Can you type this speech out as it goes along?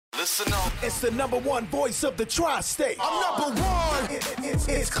Listen up. It's the #1 voice of the tri-state. I'm #1.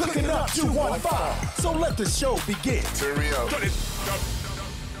 It's Cooking Up 215. So let the show begin. Turn me up.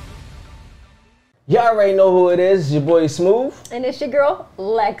 Y'all already know who it is. It's your boy Smooth. And it's your girl,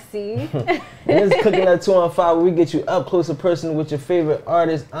 Lexi. And it's Cooking Up 215, where we get you up close and personal with your favorite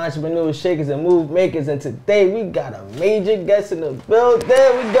artists, entrepreneurs, shakers, and move makers. And today we got a major guest in the building.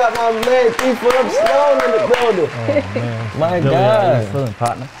 We got my man D4M Sloan in the building. Oh, man. My Billy, God. how you feeling,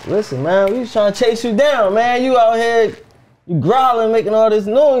 partner? Listen, man, we was trying to chase you down, man. You out here, you growling, making all this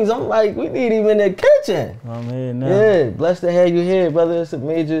noise. I'm like, we need him in the kitchen. I'm here now. Yeah, blessed to have you here, brother. It's a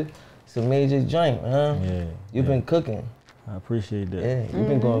major joint, man. Yeah. You've been cooking. I appreciate that. Yeah, you've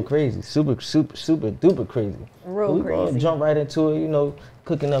been going crazy. Super duper crazy. Real We're crazy. gonna jump right into it, you know,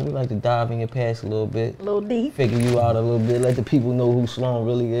 cooking up. We like to dive in your past a little bit. A little deep. Figure you out a little bit, let the people know who Sloan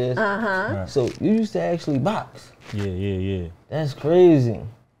really is. Uh-huh. Right. So you used to actually box. Yeah. That's crazy.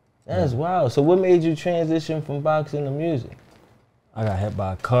 That's wild. So what made you transition from boxing to music? I got hit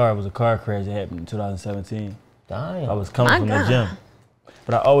by a car. It was a car crash that happened in 2017. Damn. I was coming from God. the gym.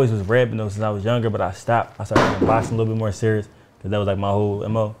 But I always was rapping though since I was younger, but I stopped. I started doing boxing a little bit more serious because that was like my whole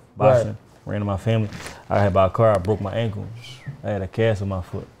MO, boxing. Right. Ran in my family. I got hit by a car. I broke my ankle. I had a cast on my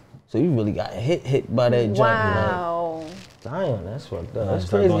foot. So you really got hit by that jump. Wow. Like, damn, that's fucked up. I That's just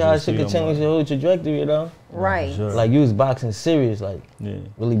started crazy going how to the shit can studio change your whole trajectory, you know? Right. For sure. Like you was boxing serious, like Yeah.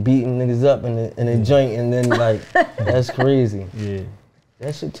 really beating niggas up in the joint, and then like that's crazy. Yeah.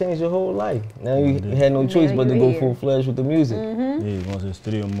 That shit changed your whole life. Now you It did. had no choice Now but to you're go here. full fledged with the music. Yeah, going to the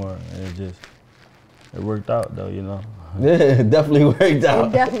studio more. And it worked out though, you know. Yeah, it definitely worked It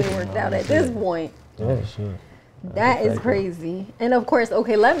out. definitely worked out at this point. Yeah. For sure. That is crazy. And of course,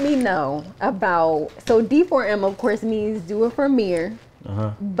 okay, let me know about, so D4M of course means do it for Mir.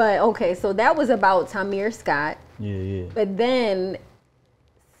 Uh-huh. But okay, so that was about Tamir Scott. Yeah. But then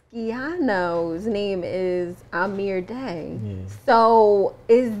Skiano's name is Amir Day. Yeah. So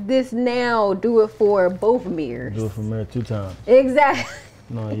is this now do it for both Mirs? Do it for Mir 2 times. Exactly.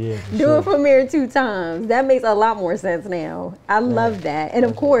 No, yeah. For Do sure. it for Mir 2 times. That makes a lot more sense now. I love that. And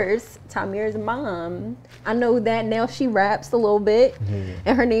of course, Tamir's mom, I know that now she raps a little bit. Yeah.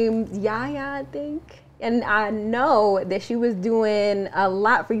 And her name's Yaya, I think. And I know that she was doing a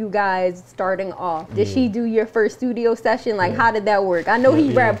lot for you guys starting off. Did she do your first studio session? Like, how did that work? I know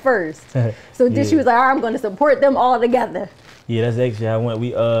he rapped first. So Yeah. she was like, all right, I'm going to support them all together. Yeah, that's actually how I went.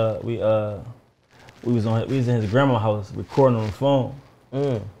 We was in his grandma's house recording on the phone.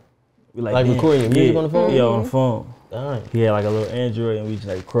 We Like damn, recording your music on the phone? Yeah, on the phone. Damn. He had like a little Android and we just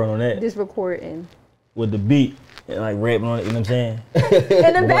like recording on that Just recording. with the beat and like rapping on it, you know what I'm saying?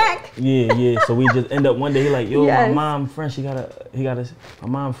 In the back. Yeah. So we just end up one day, he like, yo, Yes. my mom friend, my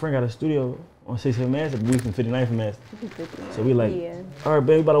mom friend got a studio on 65th Master, we from 59th Master. So we like, Yeah. all right,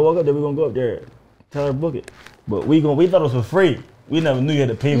 baby, we about to walk up there, we gonna go up there, tell her to book it. But we thought it was for free. We never knew you had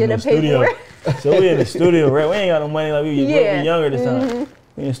to pay You for the had to pay studio. for it. So we in the studio, right? We ain't got no money, like we Yeah. younger this time.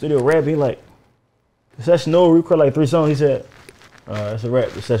 We in the studio rap, he like, the session over, we recorded like 3 songs, he said, that's a rap,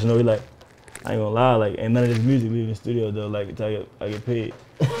 the session over, he like, I ain't gonna lie, like, ain't none of this music leaving the studio though, like, until I get paid.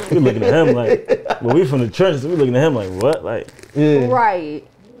 We looking at him like, well, we from the church, so we looking at him like, what? Like, Yeah. Right.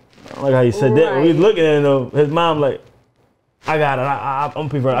 I don't like how he said that. When we was Right. looking at him though, his mom like, I got it, I'm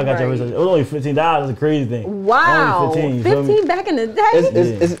prefer, I got your Right. first. It was only $15, that's a crazy thing. Wow. Only 15, you feel me? 15 back in the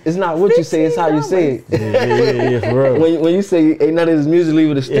day? It's not what you say, it's how you say it. Yeah, for real. When you say ain't none of this music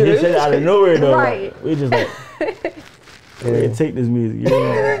leaving the Yeah, studio. he said it out of nowhere though. Right. Like, we just like, yeah, take this music.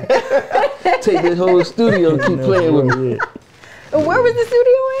 Yeah. Take this whole studio and keep playing with me. Yeah. Where was the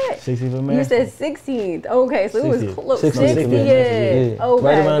studio at? 65th Master. You said 16th. Okay, so it was 60th. close. 60th. 60th. Yeah. Okay,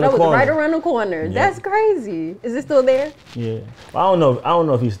 Right around that the was right corner. around the corner. Yeah. That's crazy. Is it still there? Yeah. Well, I don't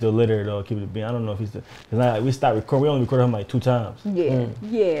know if he's still lit there though. Keep it being. I don't know if he's still. Cause like, we stopped recording. We only recorded him like 2 times. Yeah.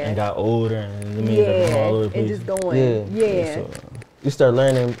 Yeah. And got older and I mean, like, all over the And place. just going. Yeah. Yeah. So, You start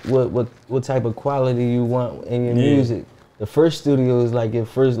learning what type of quality you want in your Yeah. music. The first studio is like your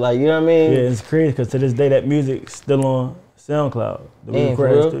first, like, you know what I mean? yeah, it's crazy because to this day that music's still on SoundCloud. The Damn, for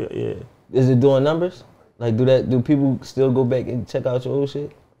recorded real? studio, yeah. Is it doing numbers? Like, do people still go back and check out your old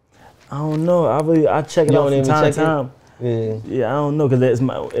shit? I don't know. I check it You out don't from even time to check it? time. Yeah. Yeah, I don't know because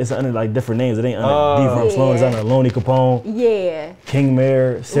it's under like different names. It ain't under Oh. D4M Sloan. It's Yeah. under Lonely Capone, Yeah. King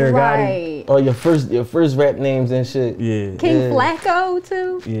Mayor, Sarah Gotti. Right. Oh, your first rap names and shit. Yeah. King Yeah. Flacco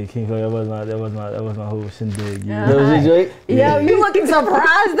too. Yeah, King Floyd. That was my whole shindig. Yeah. That was your joint? Yo, you looking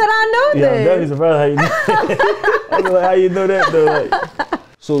surprised that I know Yeah, I'm definitely this. surprised how you know. I was like, how you know that though? Like,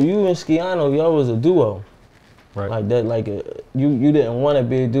 So you and Skiano, y'all was a duo. right. Like that, like you didn't want to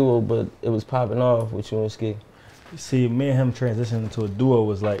be a duo, but it was popping off with you and Ski. See, me and him transitioning into a duo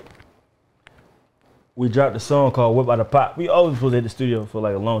was like, we dropped a song called Whip Out the Pot. We always supposed to hit the studio for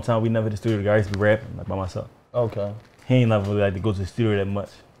like a long time. We never hit the studio together. I used to be rapping like by myself. Okay. He ain't never really like to go to the studio that much.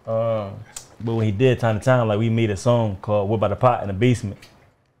 But when he did, time to time, like we made a song called Whip Out the Pot in the basement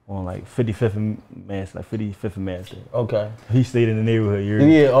on like 55th and Mass, like 55th and Mass. Okay. He stayed in the neighborhood.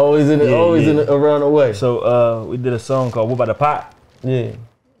 Yeah, always around the way. So we did a song called Whip Out the Pot. Yeah.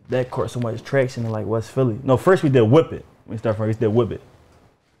 That caught so much traction in like West Philly. No, first we did Whip It. We started from, we did Whip It.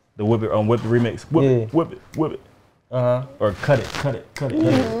 The Whip It Whip It remix. Whip it, whip it, whip it. Or cut it, cut it, cut it,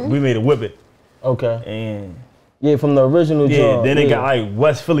 cut it. We made a Whip It. Okay. And yeah, from the original job. Then it got like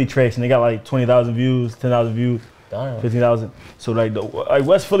West Philly traction. They got like 20,000 views, 10,000 views, 15,000. So like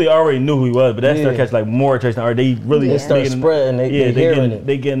West Philly already knew who he was, but that started catching like more traction. Or they really they start spreading.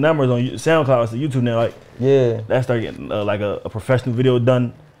 They getting numbers on SoundCloud and YouTube now. Like that started getting like a professional video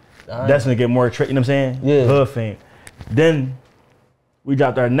done. That's gonna get more traction. You know what I'm saying? Yeah. Hood fame. Then we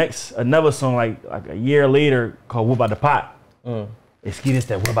dropped our another song like a year later called Whip Out the Pot. Excuse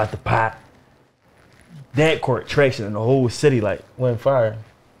that Whip Out the Pot. That caught traction in the whole city, like went fire.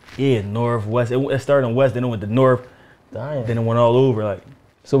 Yeah, north, west. It started in west, then it went to north. Then it went all over, like.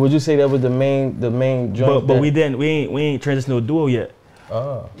 So would you say that was the main joint? But we ain't transitioned to a duo yet.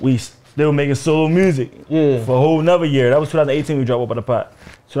 We still making solo music. Yeah. For a whole another year. That was 2018 we dropped Whip Out the Pot.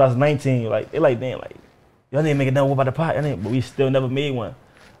 2019, like they like damn, like y'all didn't make it down Whip Out the Pot, but we still never made one.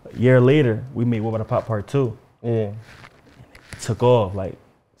 A year later, we made Whip Out the Pot Part 2. Yeah. It took off like.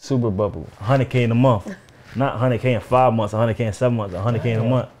 Super bubble. 100K in a month. Not 100K in 5 months, 100K in 7 months, 100K in a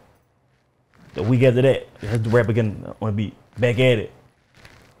month. The week after that, let's rap again on the beat. Back at it.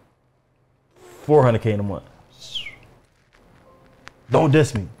 400K in a month. Don't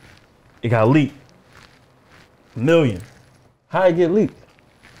diss me. It got leaked. $1 million. How it get leaked?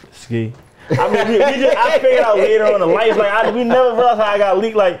 Ski. I mean, I figured out later on in life, like we never realized how I got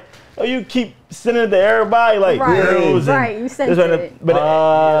leaked. Like, you keep sending it to everybody, like girls and you sent it. But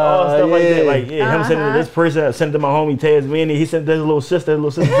all stuff like that, like him sending it to this person, sent it to my homie Tasmania, he sent it to his little sister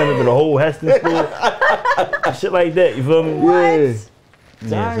sent it to the whole Heston school, shit like that. You feel me? What?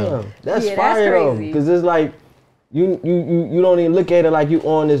 Damn, that's fire though, because it's like you don't even look at it like you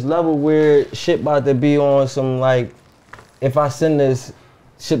on this level where shit about to be on some like, if I send this.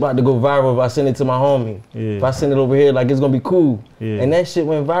 Shit about to go viral if I send it to my homie. Yeah. If I send it over here, like it's gonna be cool. Yeah. And that shit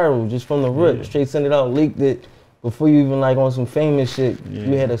went viral just from the rip. Straight send it out, leaked it. Before you even like on some famous shit,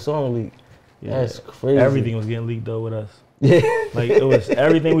 you had a song leak. Yeah. That's crazy. Everything was getting leaked though with us. Yeah. Like it was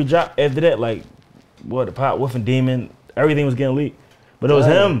everything we dropped after that, like the Pot, Wolf and Demon, everything was getting leaked. But it was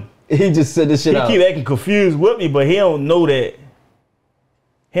him. He just said this shit out. He keep acting confused with me, but he don't know that.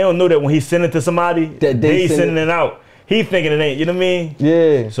 He don't know that when he send it to somebody, that they sending it out. He thinking it ain't, you know what I mean?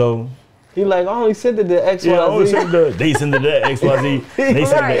 Yeah. So he like, I only sent it to XYZ. Yeah, I only sent it to, they sent it to XYZ. They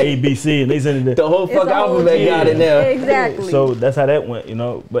sent it to ABC, and they sent it to the whole fuck alphabet got it now. Exactly. So that's how that went, you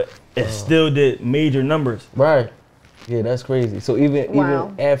know. But it still did major numbers. Right. Yeah, that's crazy. So even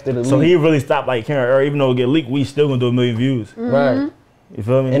after the leak. So he really stopped like caring, or even though it get leaked, we still gonna do 1 million views. Right. You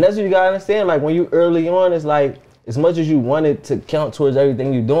feel me? And that's what you gotta understand. Like when you early on, it's like as much as you wanted to count towards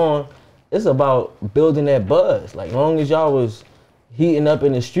everything you doing. It's about building that buzz. Like, long as y'all was heating up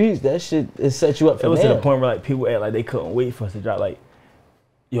in the streets, that shit it set you up for It was to the point where like people act like they couldn't wait for us to drop. Like,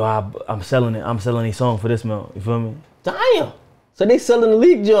 yo, I'm selling it. I'm selling these songs for this month. You feel me? Damn. So they selling the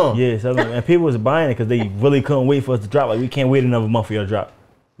leak jump. Yeah, selling it. And people was buying it because they really couldn't wait for us to drop. Like, we can't wait another month for y'all to drop.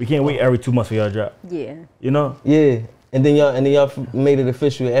 We can't wait every 2 months for y'all to drop. Yeah. You know? Yeah. And then y'all made it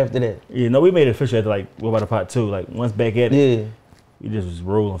official after that. Yeah, no, we made it official after like What About the Pot 2. Like once back at it. Yeah. We just was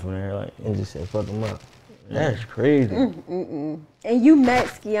rolling from there, like, and just said, "Fuck them up." That's crazy. And you met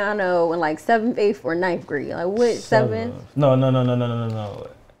Skiano in like 7th, 8th, or 9th grade. Like what? 7th? No.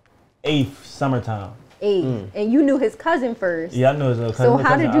 8th, summertime. 8th, and you knew his cousin first. Yeah, I knew his cousin. So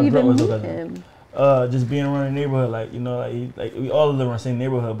how did you even meet him? Just being around the neighborhood, like you know, like we all live around the same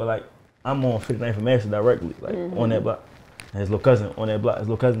neighborhood, but like I'm on 59th and Madison directly, like on that block. And his little cousin on that block. His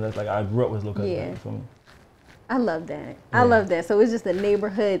little cousin, that's like I grew up with his little cousin. Yeah. Like, for me. I love that. I love that. So it's just a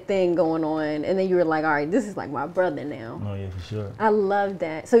neighborhood thing going on, and then you were like, all right, this is like my brother now. Oh yeah, for sure. I love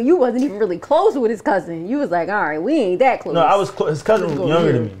that. So you wasn't even really close with his cousin. You was like, all right, we ain't that close. No, I was close. His cousin was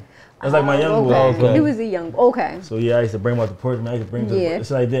younger than me. That's like my younger boy. Okay. He was a young. Okay. So yeah, I used to bring him out the porch. Man, I used to bring him.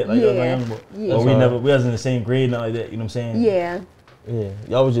 It's like that. Like that was my younger boy. Yeah. Or we wasn't in the same grade, not like that. You know what I'm saying? Yeah. Yeah,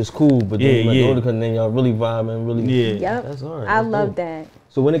 y'all was just cool, but then the older cousin, then y'all really vibing, really. Yeah. Yep. That's hard. I love that.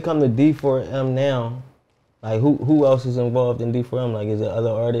 So when it comes to D4M now. Like who else is involved in D4M? Like is it other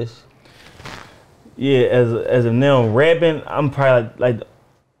artists? Yeah, as of now, rapping, I'm probably like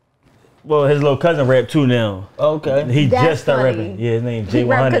Well, his little cousin rap too now. Okay. He That's just started funny. rapping. Yeah, his name He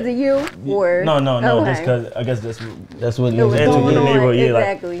rap J100. because of you, or No, Okay. just because I guess that's what it was niggas going in the on. neighborhood, yeah, like-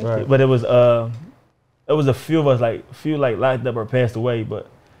 Exactly. Right. But it was a few of us like locked up or passed away, but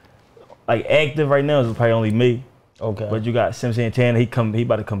like active right now is probably only me. Okay. But you got Sim Santana, he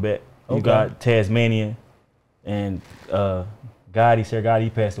about to come back. You Okay. got Tasmanian and Gotti, Sir Gotti, he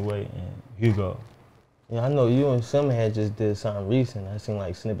passed away, and Hugo. Yeah, I know you and Sim had just did something recent. I seen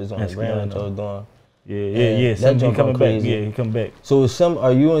like snippets on the That's ground good, that y'all doing. Yeah. that Sim, he jump coming on back. crazy. Yeah, he coming back. So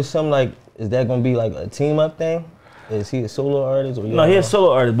are you and Sim like, is that gonna be like a team up thing? Is he a solo artist or No, he's a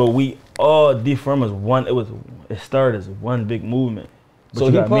solo artist, but we all D4M is one. It started as one big movement. But So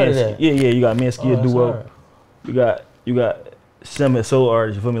you he got part me of and- that? Yeah. You got me and Ski a that's duo. hard. You got Sim as solo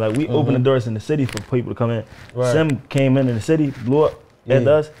artist. You feel me? Like we open the doors in the city for people to come in. Right. Sim came in the city, blew up at Yeah.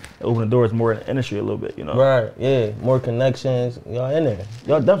 us, and opened the doors more in the industry a little bit. You know. Right, yeah, more connections. Y'all in there.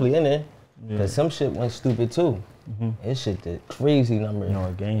 Y'all definitely in there. Yeah. Cause some shit went stupid too. It shit did crazy numbers. You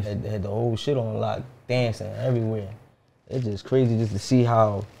know, games. Had the whole shit on lock, dancing everywhere. It's just crazy just to see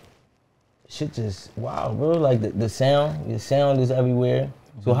how shit just wow, bro. Like your sound is everywhere.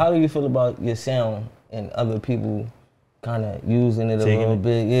 So how do you feel about your sound and other people kind of using it Taking a little it.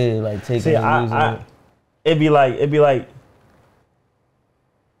 bit? Yeah, like taking See, it, using it. it'd be like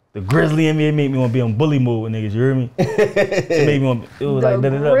the grizzly in me. It made me want to be on bully mode with niggas. You hear me? It made me want. It was The like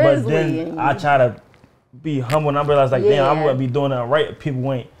da-da-da. But grizzly in then you. I try to be humble, and I realize like, damn, I Yeah. wouldn't be doing that right if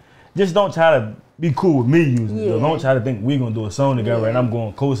people ain't. Just don't try to be cool with me using it. Yeah. Don't try to think we gonna do a song together Yeah. and I'm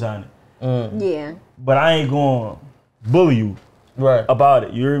going to co-sign it. Yeah. But I ain't going to bully you Right. about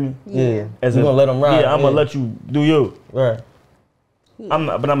it. You hear me? Yeah. As You a- gonna let them ride. Yeah, I'm gonna let you do you. Right. I'm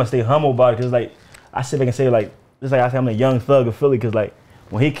gonna stay humble about it because like I sit back and say like just like I say I'm a young thug of Philly because like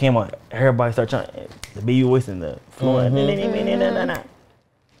when he came on everybody started trying the baby voice and the flow and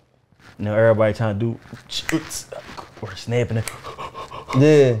now everybody trying to do or snapping it.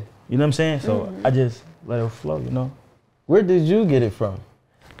 Yeah. You know what I'm saying? So I just let it flow. You know, Where did you get it from?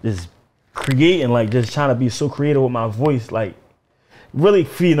 just creating like just trying to be so creative with my voice like. Really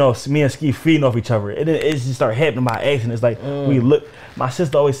feeding off me and Ski feeding off each other. It just started happening by accident. It's like we look. My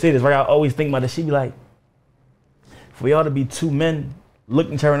sister always say this, right? I always think about this. She be like, for y'all to be two men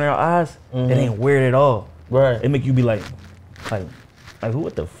looking each other in our eyes, it ain't weird at all. Right. It make you be like who?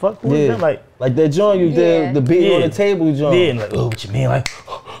 What the fuck? Who is Yeah. that? Like that joint you Yeah. did, the beating on Yeah. the table joint. Yeah, and like, oh, what you mean? Like,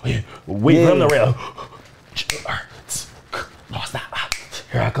 wait for him to rap.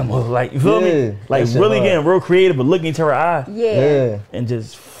 Here I come. Like, you feel Yeah, me? Like, that shit really hard. getting real creative, but looking into her eyes Yeah. and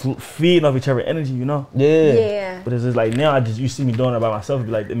just feeding off each other energy, you know? Yeah. Yeah. But it's just like now you see me doing it by myself, it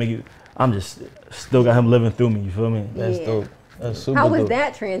be like it make you. I'm just still got him living through me. You feel me? That's Yeah. dope. That's super How was dope.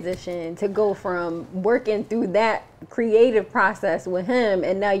 that transition to go from working through that creative process with him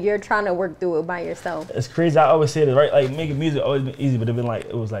and now you're trying to work through it by yourself? It's crazy. I always say this, right? Like making music always been easy, but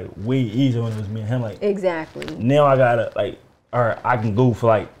it was like way easier when it was me and him. Like Exactly. now I gotta like, all right, I can go for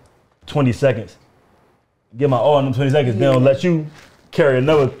like 20 seconds, get my all in them 20 seconds, then let you carry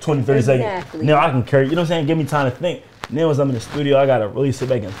another 20, 30 seconds. Exactly. Now I can carry, you know what I'm saying? Give me time to think. Now as I'm in the studio, I gotta really sit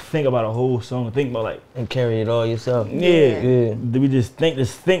back and think about a whole song and think about like, And carry it all yourself. yeah. We just think. It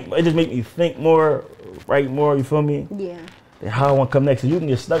just make me think more, write more. You feel me? Yeah. And how I want to come next. 'Cause you can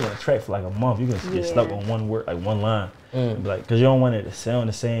get stuck on a track for like a month. You can get stuck Yeah. on one word, like one line, like because you don't want it to sound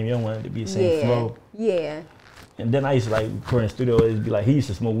the same. You don't want it to be the same Yeah. flow. Yeah. And then I used to like record in the studio. It'd be like he used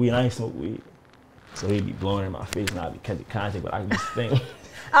to smoke weed, and I ain't smoke weed, so he'd be blowing in my face, and I'd be catching contact, but I could just think.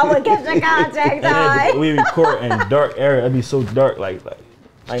 I would catch a contact And then eye. we record in dark area. It'd be so dark, like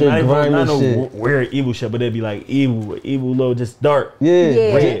Straight not grimy no shit. weird evil shit, but it'd be like evil little, just dark. Yeah.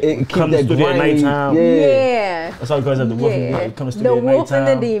 Yeah. It keep Come to that studio at grimy. nighttime. Yeah. Yeah. That's all because of the wolf. Yeah. Like, come to The studio at wolf and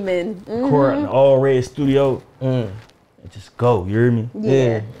the nighttime. demon. Record in an all red studio. And just go. You hear me?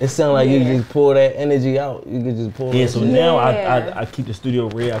 Yeah. It sounds like you Yeah. just pull that energy out. You can just pull Yeah, that so shit. now Yeah. I keep the studio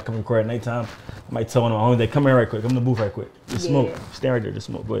red. I come record at nighttime. I might tell one of my homies, they come in right quick. Come in the booth right quick. Just smoke. Yeah. Stand right there. Just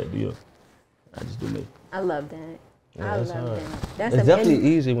smoke. Go ahead. Do you. I just do me. I love that. I that's love hard. that. That's It's definitely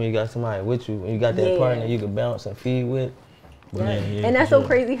amazing. easy when you got somebody with you. When you got that Yeah. partner you can bounce and feed with. But Yeah. yeah, And that's for so sure.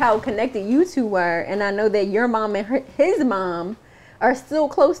 crazy how connected you two were. And I know that your mom and his mom are still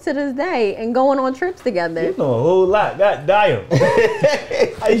close to this day and going on trips together. You know a whole lot. God damn.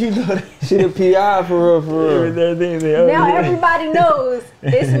 How you do that? She the PI for real, for real. Now everybody knows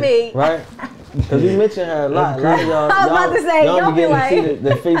it's me. Right? Because we mentioned her a lot. A lot of y'all, I was about to say, y'all be begin like- to see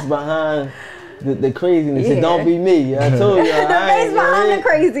the face behind the craziness. Yeah. It don't be me. I told y'all. The I face ain't behind the right.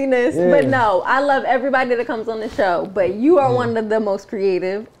 craziness. Yeah. But no, I love everybody that comes on the show. But you are one of the most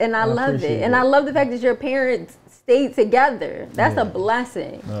creative, and I love it. appreciate And it. I love the fact that your parents stay together. That's a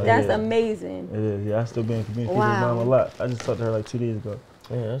blessing. That's amazing. It is. Yeah, I still been in communication with Wow. Mom a lot. I just talked to her like 2 days ago.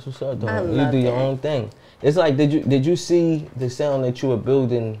 Yeah, that's what's up, I though. You love do your that. own thing. It's like, did you see the sound that you were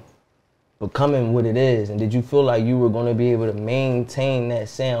building becoming what it is, and did you feel like you were going to be able to maintain that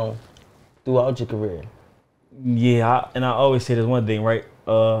sound throughout your career? Yeah, I always say this one thing, right?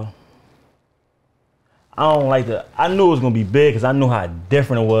 I don't like to. I knew it was gonna be big because I knew how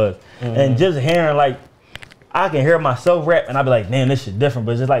different it was, and just hearing like, I can hear myself rap, and I be like, damn, this shit different.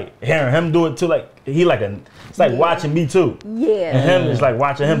 But it's just like hearing him do it too, like it's like watching me too. Yeah. And him is like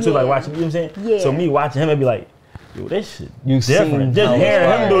watching him too, like watching, you know what I'm saying? Yeah. So me watching him, it'd be like, yo, this shit You seen different. Just how hearing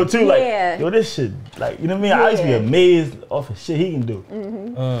it's him do it too, like, Yeah. yo, this shit, like, you know what I mean? I used to be Yeah. amazed off of shit he can do.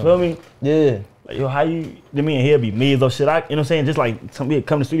 Feel me? Yeah. Like, yo, how you mean? He'll be amazed off shit. You know what I'm saying? Just like somebody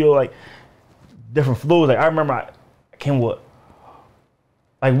come to the studio, like different flows. Like I remember I came with,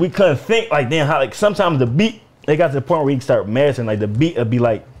 like we couldn't think, like damn, how like sometimes the beat, they got to the point where we start mastering, like the beat would be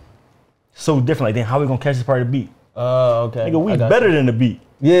like so different. Like damn, how we gonna catch this part of the beat? Oh, okay. Nigga, we I got better you. than the beat.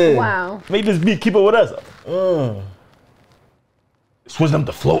 Yeah. Wow. Make this beat keep up with us. Switch them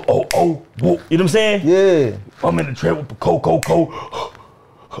to flow, oh, whoa. You know what I'm saying? Yeah. I'm in the trap with the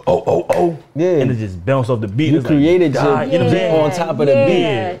oh. Yeah. And it just bounce off the beat. You It's created like, your- God, you know what I'm saying? on top of the beat.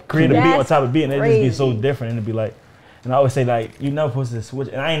 Yeah, create a beat on That's top of the beat, and it just be so crazy. different. And it'd be like, and I always say like, you never supposed to switch,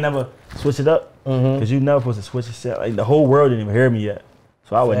 and I ain't never switch it up, because you never supposed to switch it. Like the whole world didn't even hear me yet,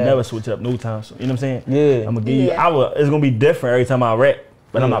 so I would Facts. never switch it up no time. So you know what I'm saying? Yeah. I'm gonna give you. Yeah. It's gonna be different every time I rap,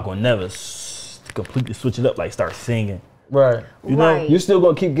 but I'm not gonna never completely switch it up, like start singing. Right. You know? Right. You still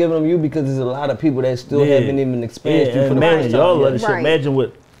gonna keep giving them you because there's a lot of people that still haven't even experienced you and for the imagine first y'all time. love yet. this shit. Right. Imagine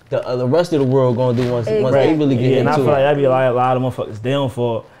what. The rest of the world gonna do once they Exactly. really get Yeah, and I into feel like it. that'd be a lot of motherfuckers down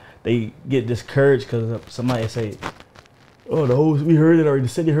for they get discouraged because somebody say, "Oh, we heard it already. The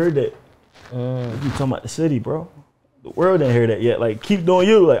city heard that." You talking about the city, bro? The world didn't hear that yet. Like, keep doing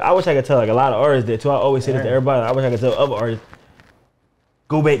you. Like, I wish I could tell like a lot of artists that too. I always say this to everybody. I wish I could tell other artists,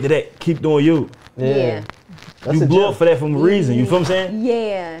 go back to that. Keep doing you. Yeah. That's You a blew gem. up for that for a reason. You feel what I'm saying?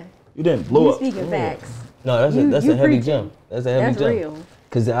 Yeah. You didn't blow You up. speaking facts. No, that's You a heavy preaching. gem. That's a heavy That's gem. real.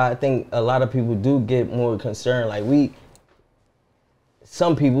 Cause I think a lot of people do get more concerned. Like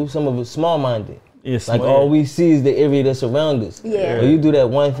some of us small-minded. Yeah, Like all we see is the area that's around us. Yeah. When you do that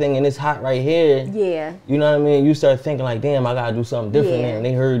one thing and it's hot right here, Yeah. you know what I mean? You start thinking like, damn, I gotta do something different Yeah. now. And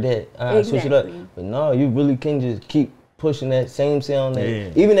they heard that. I gotta switch it up. Exactly. But no, you really can just keep pushing that same sound. Yeah.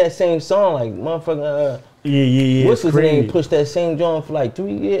 Even that same song, like motherfucking Yeah. what's his it's name? crazy. Pushed that same joint for like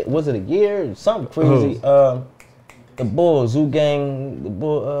 3 years. Was it a year? Something crazy. The Bull, Zoo Gang, the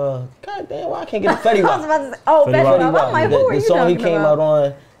Bull. God damn, why I can't get the Fetty I was Wap? about to say, oh, Fetty Fetty Wap. Wap. I'm like, who are The you song he talking came about? out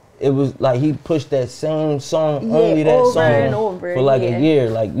on, it was like he pushed that same song, Yeah, only that over song and over, for like yeah. a year.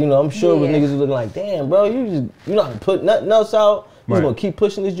 Like, you know, I'm sure it was Yeah. niggas was looking like, damn, bro, you not gonna put nothing else out. You Right. gonna keep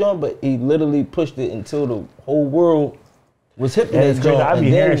pushing this joint, but he literally pushed it until the whole world was hip to Yeah, that it's crazy. joint. I be and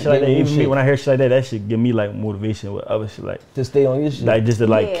hearing then shit like that. gave new Even me, shit when I hear shit like that, that shit give me like motivation with other shit, like to stay on your shit. just to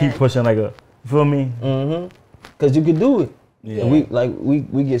like Yeah. keep pushing, like you feel me? Cause you could do it. Yeah. And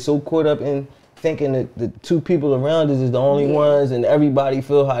we get so caught up in thinking that the two people around us is the only Yeah. ones, and everybody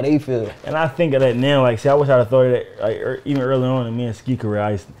feel how they feel. And I think of that now, like, see, I wish I'd have thought of that, like, even early on in me and Ski career.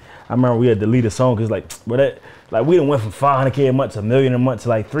 I remember we had to delete a song, cause like, but that, like, we done went from 500K a month to $1 million a month to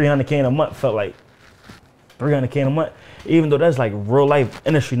like 300K in a month. Felt like 300K in a month, even though that's like real life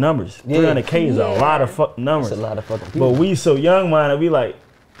industry numbers. Yeah. 300K is a Yeah. lot of fucking numbers. That's a lot of fucking people. But we so young minded, we like,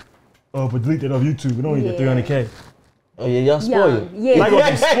 oh, but delete that off YouTube. We don't even get Yeah. 300K. Oh yeah, y'all spoil Young. you. Yeah. Like,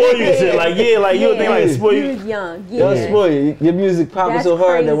 gonna spoil you and shit. Like, yeah, like, you would think like, spoil You you. was young. Y'all Yeah. spoil you. Your music popping That's so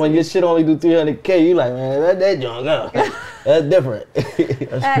hard that when crazy. your shit only do 300K, you like, man, let that joint go. That's different. That's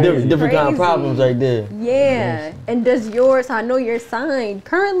That's crazy. different kind of crazy. problems right there. Yeah. And does yours, I know you're signed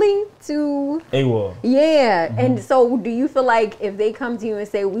currently to, AWOL. yeah. And so do you feel like if they come to you and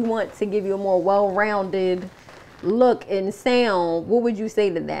say, we want to give you a more well-rounded look and sound, what would you say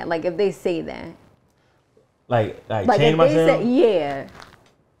to that? Like if they say that? Like Like change if my they sound. say, yeah.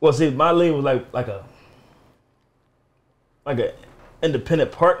 Well, see, my label was like a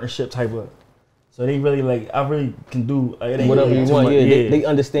independent partnership type of. So they really like, I really can do like, it ain't Whatever really you too want, much- yeah. They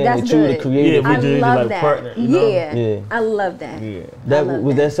understand That's that you the good. creative. Yeah, we I just love like that. partner, you know? Yeah. Yeah. I love that. Yeah. That love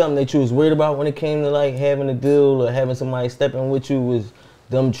was that. that something that you was worried about when it came to like having a deal or having somebody step in with you? Was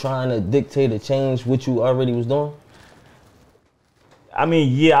them trying to dictate or change what you already was doing? I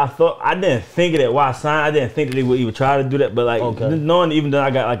mean, yeah, I didn't think of that while I signed. I didn't think that they would even try to do that. But like, Okay. knowing even though I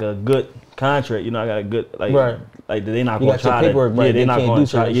got like a good contract, you know, I got a good like, Right. like they not You gonna got your try paperwork to, right. yeah, They they not can't gonna do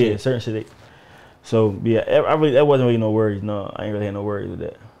try, certain yeah, shit. certain shit. So yeah, I really that wasn't really no worries. No, I ain't really had no worries with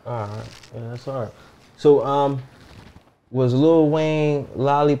that. All right, yeah, that's all right. So Was Lil Wayne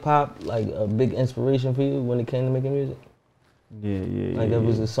Lollipop like a big inspiration for you when it came to making music? Yeah. Like that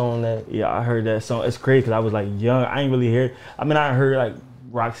was a song that. Yeah, I heard that song. It's crazy because I was like young. I ain't really hear. I mean, I heard like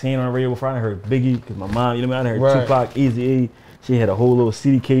Roxanne on the radio before. I heard Biggie because my mom. You know what I mean? I heard Tupac, Eazy-E. She had a whole little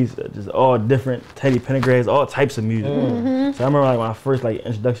CD case, just all different Teddy Pendergrass, all types of music. So I remember like my first like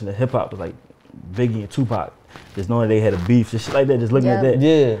introduction to hip hop was like Biggie and Tupac. Just knowing they had a beef, just shit like that. Just looking at that.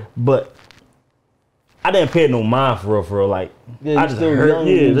 Yeah. But I didn't pay no mind for real. Like I just heard,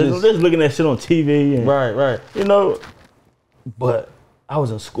 just looking at shit on TV. And, right. You know, but I was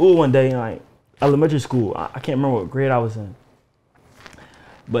in school one day, like elementary school. I can't remember what grade I was in.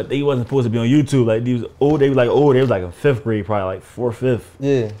 But they wasn't supposed to be on YouTube. Like they was old. They was like old. They was like in 5th grade, probably like 4th, 5th.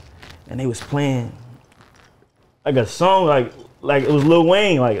 Yeah. And they was playing like a song, like it was Lil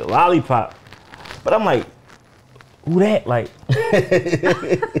Wayne, like Lollipop. But I'm like, who that? Like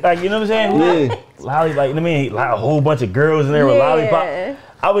you know what I'm saying? Who that? Lollipop. Like, you know what I mean? Like a whole bunch of girls in there with Lollipop.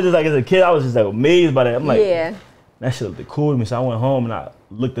 I was just like, as a kid, I was just like amazed by that. I'm like, that shit looked cool to me. So I went home and I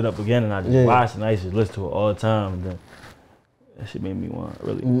looked it up again and I just watched it and I used to listen to it all the time. And then that shit made me want to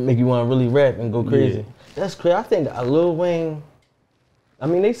really make you want to really rap and go crazy. Yeah. That's crazy. I think Lil Wayne. I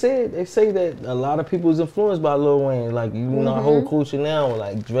mean, they say that a lot of people is influenced by Lil Wayne. Like you know, our whole culture now with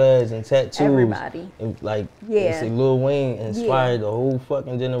like dreads and tattoos. Everybody. And, like they say Lil Wayne inspired the whole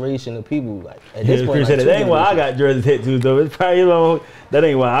fucking generation of people. Like at this point, like, that ain't why I got dreads and tattoos though. It's probably that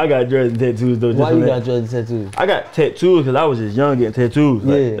ain't why I got dreads and tattoos though. Why you got dreads and tattoos? I got tattoos because I was just young getting tattoos.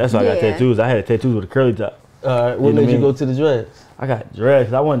 Like, that's why I got tattoos. I had a tattoos with a curly top. What made you go to the dreads? I got dreads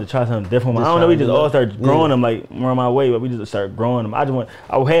because I wanted to try something different. I don't know, we just all started growing them like more on my way, but we just started growing them. I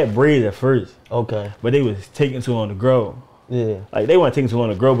had braids at first. Okay. But they was taking too long to grow. Yeah. Like they weren't taking too long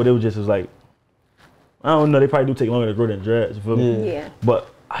to grow, but it was like, I don't know, they probably do take longer to grow than dreads, you feel me? Yeah. But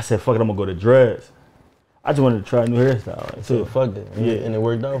I said, fuck it, I'm gonna go to dreads. I just wanted to try a new hairstyle. Like, so fuck it. And it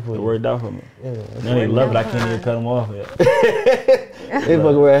worked out for you. It worked out for me. Yeah. Now they love it, I can't even cut them off yet. They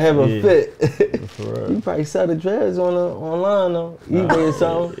fucking wear a have a fit. You probably sell the dreads online though. eBay or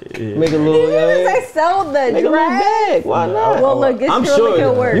something. Make a little. They sell the dreads. Make a little bag. Why not? Well, look, I'm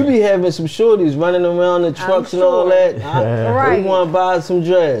sure you be having some shorties running around the trucks and all that. They want to buy some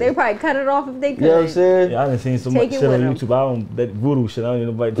dreads. They probably cut it off if they could. You know what I'm saying? Yeah, I done seen so much shit on YouTube. I don't that voodoo shit. I don't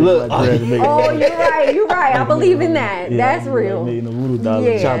even nobody take my dreads and make it. Oh, you're right. You're right. I believe in that. That's real. Making the voodoo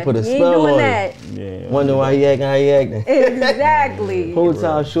dollars. Trying to put a spell on it. Yeah. Wonder why he acting how he acting. Exactly. Whole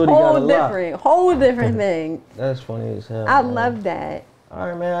time shorty got a lot. Whole different thing. That's funny as hell. I love that. All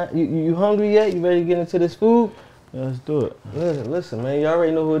right, man. You hungry yet? You ready to get into this food? Yeah, let's do it. Listen, man. You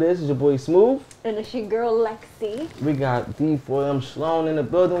already know who it is. It's your boy Smooth. And it's your girl Lexi. We got D4M Sloan in the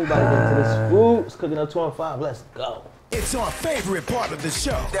building. We about to get into this food. It's cooking up 215. Let's go. It's our favorite part of the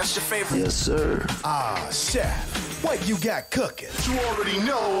show. That's your favorite? Yes, sir. Ah, chef. What you got cooking? You already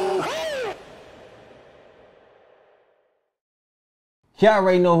know. Y'all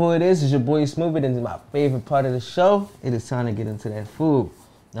already know who it is. It's your boy Smooth. It is my favorite part of the show. It is time to get into that food.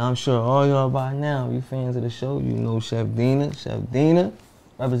 Now, I'm sure all y'all by now, you fans of the show, you know Chef Dina. Chef Dina,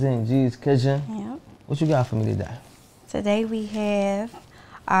 representing G's Kitchen. Yep. What you got for me today? Today we have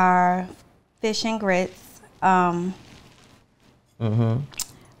our fish and grits.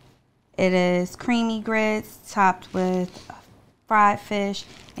 It is creamy grits topped with fried fish,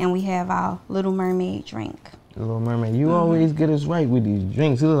 and we have our Little Mermaid drink. The Little Mermaid. You always get us right with these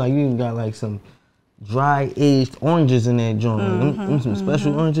drinks. It look like you even got like some dry aged oranges in that joint. Them some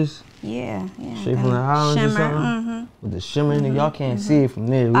special oranges. Yeah. Straight from the islands or something. With the shimmer in it. Y'all can't see it from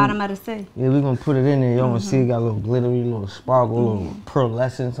there. Bottom of the sea. Yeah, we're gonna put it in there. Y'all gonna see it got a little glittery, little sparkle, little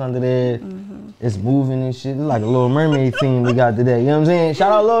pearlescence under there. It's moving and shit. It's like a Little Mermaid theme we got today. You know what I'm saying?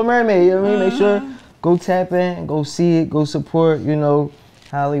 Shout out Little Mermaid, you know what I mean? Make sure, go tap in, go see it, go support, you know,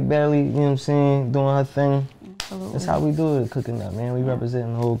 Halle Bailey, you know what I'm saying, doing her thing. Absolutely. That's how we do it, cooking up, man. We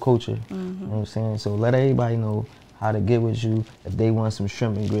represent the whole culture, you know what I'm saying? So let everybody know how to get with you if they want some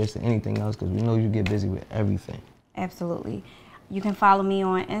shrimp and grits or anything else, because we know you get busy with everything. Absolutely. You can follow me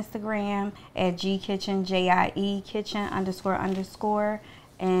on Instagram at GKitchen, JIE Kitchen __.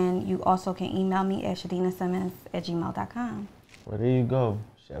 And you also can email me at shadinasimmons@gmail.com. Well, there you go.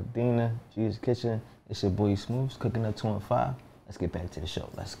 Chef Dina, G's Kitchen. It's your boy Smooth, cooking up 215. Let's get back to the show.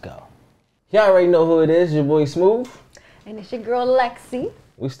 Let's go. Y'all already know who it is. Your boy Smooth. And it's your girl Lexi.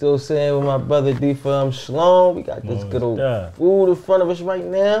 We still sitting with my brother D4M Sloan. We got this good old food in front of us right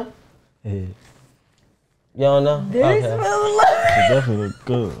now. Yeah. You don't know? This Okay. food It definitely look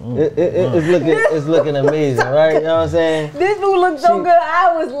good. It's looking amazing, right? You know what I'm saying? This food looks so good.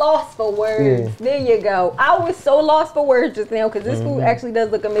 I was lost for words. Yeah. There you go. I was so lost for words just now because this food actually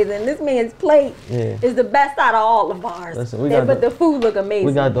does look amazing. And this man's plate is the best out of all of ours. Listen, but the food look amazing.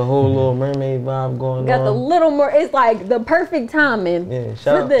 We got the whole Little Mermaid vibe going Got on. the little more. It's like the perfect timing. Yeah,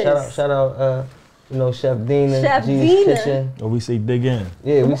 shout out, Chef Dina, Chef G's Dina. Kitchen. Or we say dig in.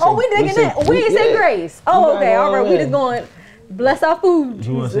 Yeah, we We digging in. We ain't say grace. Oh, okay. All right. We just going. Bless our food.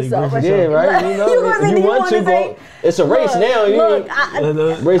 You wanna say Jesus, all grace? Yeah, right. You know, You gonna say- if you you want wanna to say- go, it's a race now.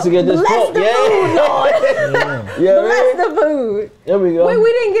 Look, Race to get this bless book. the food, Lord. Yeah, Bless right. the food. There we go. Wait,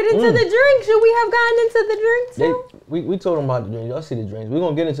 we didn't get into the drink. Should we have gotten into the drink too? We told them about the drinks. Y'all see the drinks. We're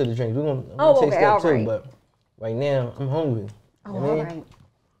gonna get into the drinks. I'm gonna Oh, taste okay, that all too. right. But right now, I'm hungry. Oh, You know all what I mean? right.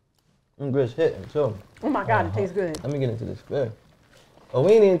 I'm grits hitting. So Oh my God, it tastes good. let me get into this. Good. Oh,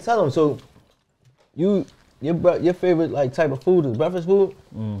 we ain't even tell them. So your favorite like type of food is breakfast food?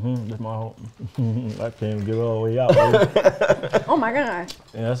 That's my whole. I can't even get it all the way out. Baby. Oh my God.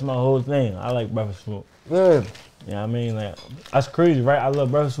 Yeah, that's my whole thing. I like breakfast food. Good. Yeah, I mean, like, that's crazy, right? I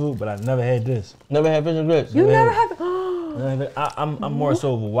love breakfast food, but I never had this. Never had fish and grits. You never have. I'm more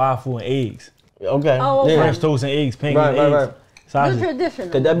so of a waffle and eggs. Okay. Oh, okay. Yeah. French toast and eggs, pancakes, Right, eggs, right. Good sausage. traditional.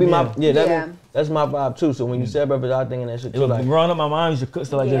 Could that be my Yeah. that's my vibe too. So when you said breakfast, I was thinking that shit It too. was, Like growing up, my mom used to cook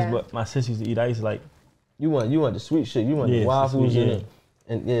stuff like Yeah. this, but my sister used to eat. I used to like, you want the sweet shit. You want Yeah, the waffles sweet, and yeah. it.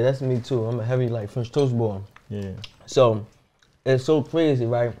 And yeah, that's me too. I'm a heavy like French toast boy. yeah. So it's so crazy,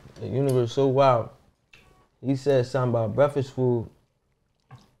 right? The universe is so wild. He said something about breakfast food,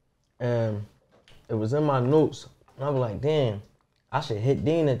 and it was in my notes. And I was like, damn, I should hit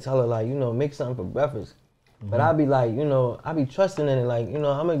Dean and tell her like, make something for breakfast. But I be like, I be trusting in it. Like, I'm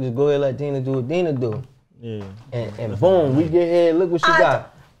gonna just go ahead and let Dina do what Dina do. Yeah. And boom, we get here. Look what she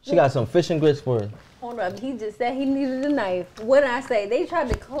got. She got some fish and grits for us. Hold up, he just said he needed a knife. What did I say? They tried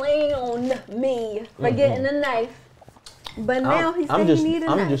to clown me for getting a knife. But now he said he needed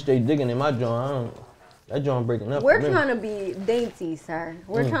a I'm knife. just straight digging in my joint. That joint breaking up. We're for me. trying to be dainty, sir.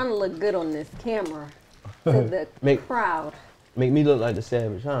 We're trying to look good on this camera to the crowd. Make me look like the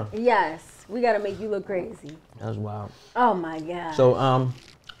savage, huh? Yes, we gotta make you look crazy. That's wild. Oh my God. So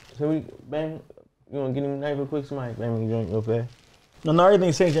so we bang. You wanna get him a knife real quick? Somebody bang me joint real fast. No,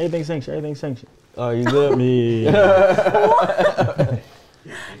 everything's sanctioned. Everything's sanctioned. Oh, you good? Yeah.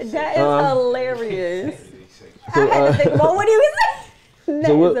 That is hilarious. So, I had to think about what he was saying. That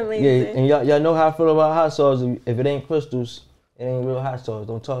so is amazing. and y'all know how I feel about hot sauce. If it ain't crystals, it ain't real hot sauce.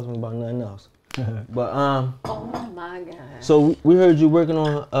 Don't talk to me about nothing else. But Oh my God. so we heard you working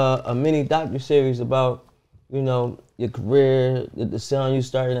on a mini docu-series about, your career, the sound you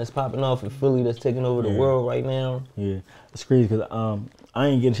started that's popping off in Philly that's taking over the world right now. Yeah, it's crazy because I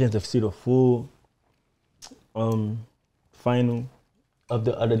ain't get a chance to see the full final. Of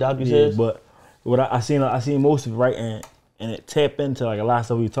the docu-series? Yeah, but what I seen most of it, right, and it tapped into like a lot of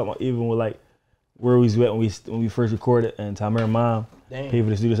stuff we talked about, even with like where we was at when we first recorded, and Tamara's mom paid for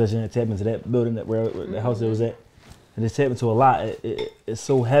the studio session, and tapped into that building where the house that was at, and it tapped into a lot. It's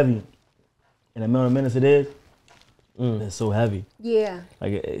so heavy, and the amount of minutes it is, it's so heavy. Yeah.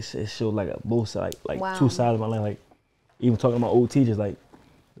 Like it showed like a both side, like Wow. two sides of my life. Like even talking about old teachers, like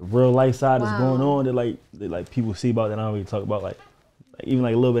the real life side that's going on that like people see about that I don't really talk about, like even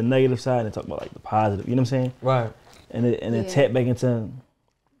like a little bit negative side and talk about like the positive. You know what I'm saying? Right. And then tap back into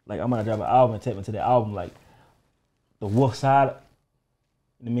like I'm gonna drop an album and tap into the album like the wolf side.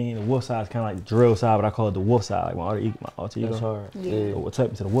 You know what I mean? The wolf side is kind of like the drill side, but I call it the wolf side, like my alter ego. That's hard. Yeah. So we'll tap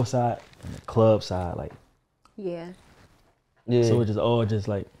into the wolf side and the club side, like Yeah. Yeah. so it's just all just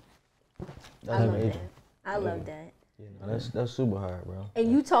like That's I love amazing. that. I love that. Yeah, no, that's super hard, bro.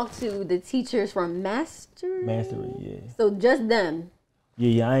 And you talked to the teachers from Mastery? mastery, yeah. So just them.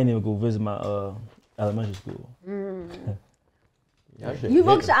 Yeah, I ain't even go visit my elementary school. That shit You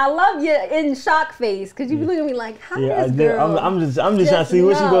look, hitting. I love you in shock face because you be looking at me like, how Yeah, this girl? I'm just trying to see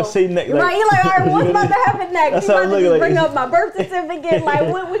what she gonna say next. Right, you're like, all right, what's about to happen next? That's You how about I'm to looking just bring like. up my birth certificate?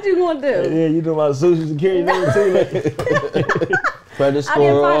 Like, what you gonna do? Yeah, you know my social security number too. Like, Credit I score,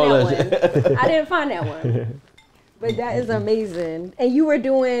 didn't all find that that shit. one. I didn't find that one. But that is amazing. And you were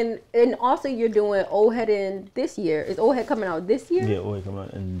doing, and also you're doing Old Head in this year. Is Old Head coming out this year? yeah, always coming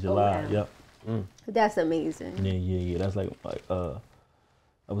out in July. Okay. Yep. That's amazing. Yeah. That's like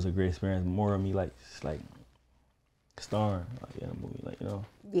that was a great experience. More of me like just like starring like in a movie, like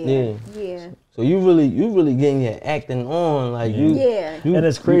Yeah. So you really getting your acting on, like you. Yeah. You, And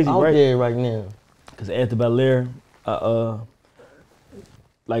it's crazy, you out right? there right now. Cause after Belair,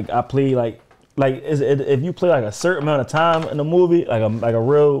 like I play like if you play like a certain amount of time in a movie, like a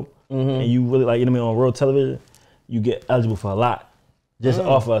real and you really like, you know what I mean, on real television, you get eligible for a lot. Just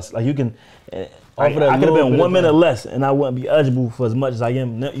off us. Like you can, I could have been 1 minute less and I wouldn't be eligible for as much as I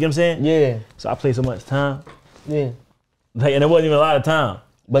am. You know what I'm saying? Yeah. So I played so much time. Yeah. Like, and it wasn't even a lot of time.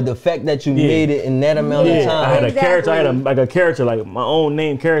 But the fact that you made it in that amount of time. I had a character, I had a character, like my own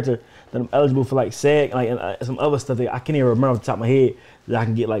name character that I'm eligible for like SAG, like and some other stuff that I can't even remember off the top of my head that I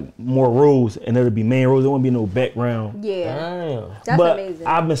can get like more roles and it'll be main roles. There won't be no background. Yeah. Damn. That's amazing.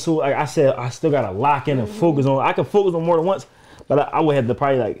 I've been so, like I said, I still gotta lock in and focus on. I can focus on more than once, but I would have to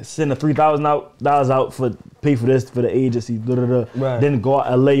probably like send the $3,000 out for pay for this for the agency, Right. then go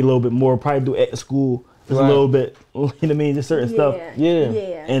out LA a little bit more, probably do acting school just a little bit. You know what I mean? Just certain stuff.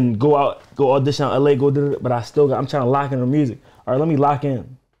 Yeah. And go audition out LA, but I'm trying to lock in the music. All right, let me lock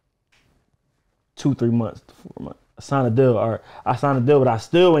in 2-3 months, 4 months. I signed a deal, but I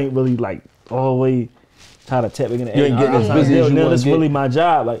still ain't really like all the way trying to tap back in the You ain't getting as busy as you want to This get. really my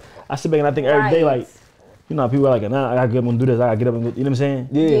job. Like I sit back and I think every day, like, you know, people are like, nah, I gotta get up and do this. I gotta get up and, you know what I'm saying?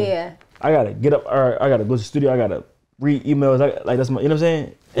 Yeah. I gotta get up, or I gotta go to the studio. I gotta read emails. Like that's my, you know what I'm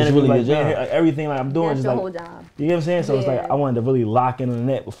saying? It's And really like, your job. man, like, everything like I'm doing That's is your like, whole job. you know what I'm saying? So it's like I wanted to really lock in on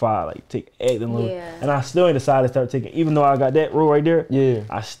that before I like take acting a little. And I still ain't decided to start taking, even though I got that role right there. Yeah.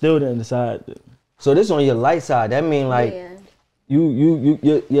 I still didn't decide. So this on your light side. That mean like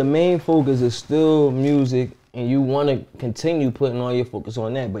your main focus is still music, and you want to continue putting all your focus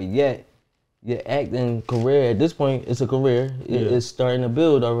on that, but yet your acting career at this point, it's a career. It's starting to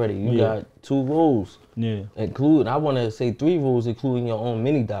build already. You got 2 roles. Yeah. I want to say 3 roles, including your own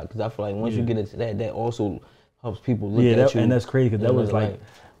mini doc, because I feel like once you get into that, that also helps people look at you. And that's crazy because that was like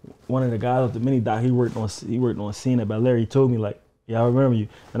one of the guys with the mini doc. He worked on scene at Belair. He told me like, yeah, I remember you.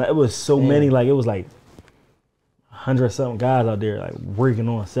 And it was so many, like it was like 100-something guys out there like working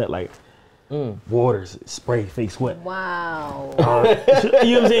on set, like waters, spray, fake sweat. Wow.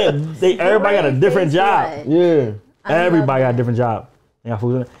 You know what I'm saying? Everybody got a different job. Yeah. Everybody got a different job. And it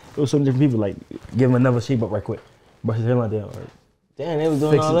was so many different people, like give him another shape up right quick. Brush his hair like that. Or Damn, they was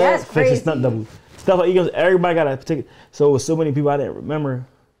doing all that. That's fix crazy. his stunt double. Stuff like everybody got a particular. So it was so many people I didn't remember,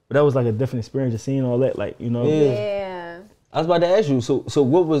 but that was like a different experience of seeing all that. Like, you know. Yeah. I was about to ask you, so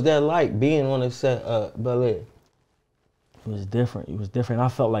what was that like being on the set of Belair? It was different. It was different. I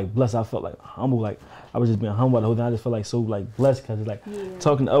felt like blessed. I felt like humble. Like I was just being humble the whole time. I just felt like so like blessed because it's like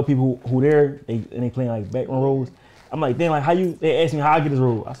talking to other people who there and they playing like background roles. I'm like, damn, like they asked me how I get this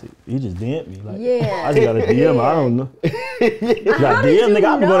role. I said, you just DM'd me. Like, I just got a DM. I don't know. Got DM, nigga,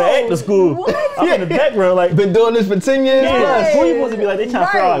 I've been going to acting school. What? I'm in the background, like. Been doing this for 10 years plus. Who you supposed to be like? They trying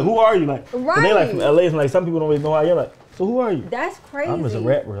to figure out like, who are you? Like, but they like from LA, and like some people don't really know who I am. Like, so who are you? That's crazy. I'm just a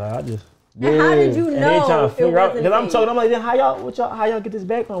rapper. Like, I just. And how did you know? And they trying to figure out, because I'm me? talking, I'm like, then how y'all get this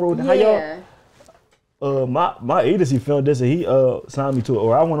background role? Then how y'all, my agency filmed this and he signed me to it,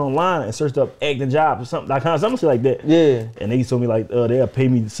 or I went online and searched up acting jobs or something shit like that. Yeah. And they told me like, they'll pay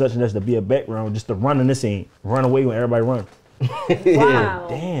me such and such to be a background just to run in this scene, run away when everybody run. Wow.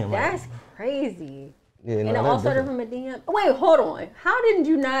 Damn. That's crazy. Yeah, And it all started from a DM. Wait, hold on. How did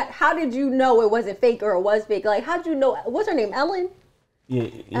you know it wasn't fake or it was fake? Like, how'd you know? What's her name? Ellen? Yeah.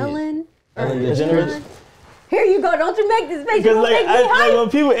 Ellen DeGeneres? Here you go. Don't you make this face. Because like, when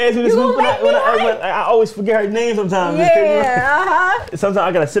people ask me this, I always forget her name sometimes. Yeah, Sometimes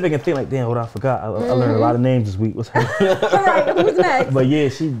I gotta sit back and think like, damn, what I forgot. I learned a lot of names this week. What's her name? All right, who's next? But yeah,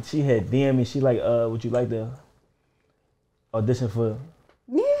 she had DM me. She like, would you like to audition for?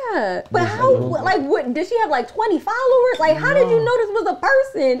 Yeah, but how? Like, what? Did she have like 20 followers? Like, how did you know this was a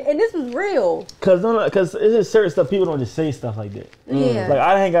person and this was real? Cause it's just certain stuff people don't just say stuff like that. Yeah. Like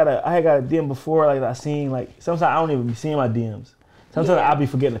I had got a DM before. Like I seen like sometimes I don't even be seeing my DMs. Sometimes I'll be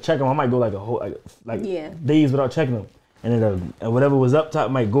forgetting to check them. I might go like a whole like days without checking them, and then whatever was up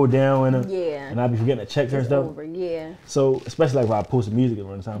top might go down and I'll be forgetting to check certain stuff. Over. Yeah. So especially like when I posted music at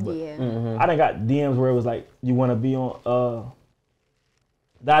one time, but I done got DMs where it was like, you want to be on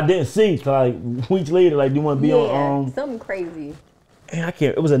that I didn't see till like weeks later. Like, do you want to be on something crazy? Man, I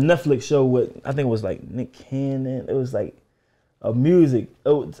can't. It was a Netflix show with, I think it was like Nick Cannon. It was like a music.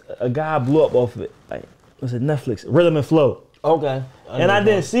 A guy blew up off of it. Like, it was a Netflix Rhythm and Flow. Okay. I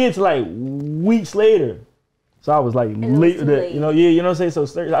didn't see it till like weeks later. So I was like late with it. You know what I'm saying? So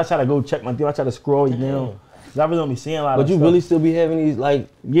I try to go check my deal. I try to scroll down. I really don't be seeing a lot of stuff. But you really still be having these like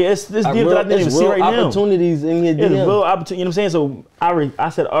this deal that I didn't even see right now. Opportunities in your DM. It's real opportunity. You know what I'm saying? So I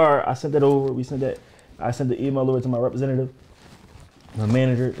said, I sent that over. We sent that. I sent the email over to my representative, my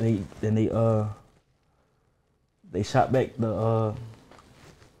manager. They shot back the line,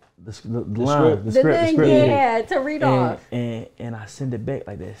 the script. Yeah, to read off. And I sent it back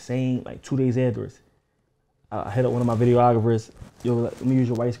like that same, like 2 days afterwards. I hit up one of my videographers. Yo, like, let me use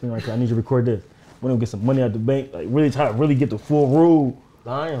your white screen right there. I need you to record this. We're gonna get some money out the bank. Like really try to really get the full rule.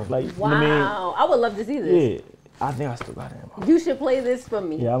 Damn. Like, you know Wow. what I mean? I would love to see this. Yeah, I think I still got it. You should play this for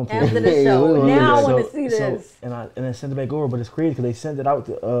me Yeah, I'm gonna after play the it. show. Yeah, Now I so- want to see this. And then send it back over, but it's crazy because they sent it out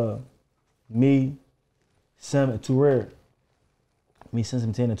to me, Sim, and Too Rare. Me, Sim,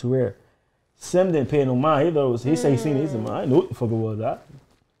 and Too Rare. Sim didn't pay no mind. He thought it was, he said he seen it. He said, man, I didn't know what the fuck it was. I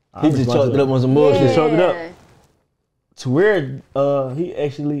He just chalked it up on some bullshit. Just chalked it up. Too Rare, he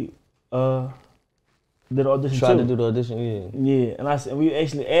actually did the audition Tried too. to do the audition, yeah. Yeah, and we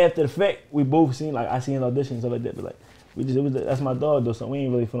actually after the fact we both seen like I seen his audition and stuff like that, but like that's my dog though, so we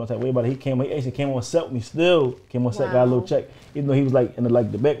ain't really feel no type of way about it. He actually came on set with me, still came on set, got a little check, even though he was like in the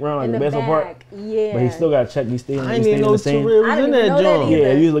background, like In the the basketball part. back, yeah. But he still got a check. He stayed I in didn't even know the same. Too Rare I was didn't in even that know that joint. either.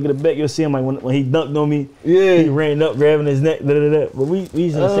 Yeah, if you look at the back, you'll see him like when he dunked on me. Yeah. He ran up, grabbing his neck, da da da. But we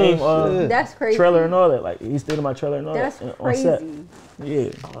used the same shit. That's crazy. trailer and all that. Like he stayed in my trailer and all That's that on set. crazy.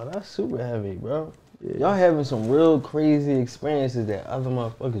 Yeah. Oh, that's super heavy, bro. Y'all having some real crazy experiences that other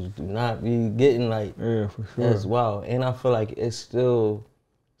motherfuckers do not be getting, like, Yeah, for sure. as well. And I feel like it's still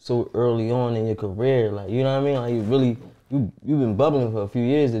so early on in your career, like, you know what I mean? Like, you've been bubbling for a few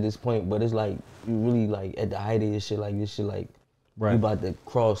years at this point, but it's like, you really, like, at the height of your shit, like, this shit, like, Right. you about to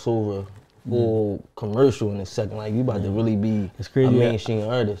cross over full commercial in a second, like, you about to really be It's crazy, a yeah. mainstream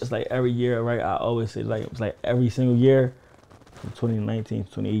artist. It's like every year, right? I always say like it's like every single year, from 2019,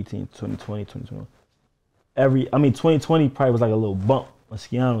 2018, 2020, 2021. 2020 probably was like a little bump when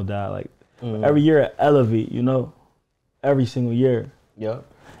Sciano died. Like every year I elevate, you know, every single year. Yep.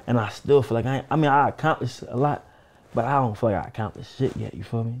 And I still feel like I accomplished a lot, but I don't feel like I accomplished shit yet. You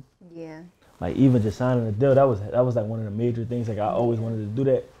feel me? Yeah. Like even just signing a deal, that was like one of the major things. Like I always wanted to do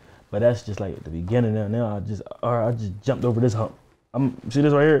that, but that's just like at the beginning. Now I just jumped over this hump. See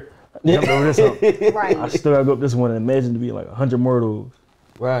this right here? I jumped over this hump. Right. I still gotta go up this one and imagine to be like 100 more of those.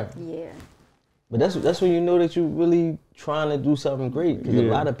 Right. Yeah. But that's when you know that you really trying to do something great. Because a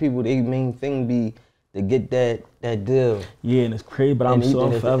lot of people, their main thing be to get that deal. Yeah, and it's crazy, but I'm And so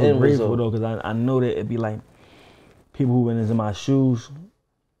it's the forever end grateful result. though, because I know that it'd be like people who been in my shoes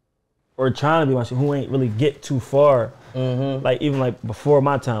or trying to be my shoes who ain't really get too far. Like even like before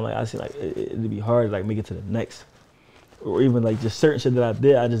my time, like I see like it'd be hard to like make it to the next. Or even like just certain shit that I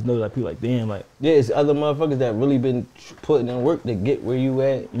did, I just know that people like, damn, like. Yeah, it's other motherfuckers that really been putting in work to get where you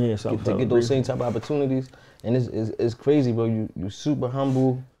at. Yeah, so to get those same type of opportunities. And it's crazy, bro. You super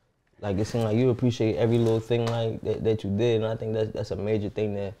humble. Like it seems like you appreciate every little thing like that you did. And I think that's a major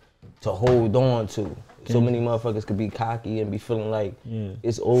thing to hold on to. So many motherfuckers could be cocky and be feeling like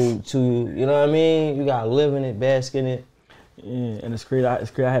it's old to you. You know what I mean? You gotta live in it, bask in it. Yeah, and it's crazy. I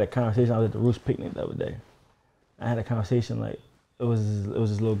had a conversation. I was at the Roost picnic the other day. I had a conversation like it was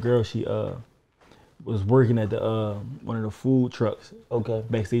this little girl. She was working at the one of the food trucks. Okay.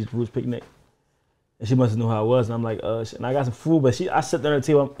 Backstage at Roost picnic, and she must have known how I was. And I'm like, and I got some food, but I sat there at the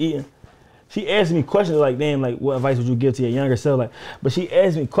table, I'm eating. She asked me questions like, damn, like what advice would you give to your younger self? Like, but she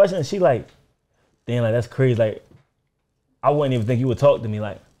asked me questions. And she like, damn, like that's crazy. Like, I wouldn't even think you would talk to me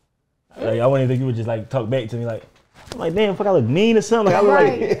like I wouldn't even think you would just like talk back to me like. I'm like, damn, fuck, I look mean or something. Like, I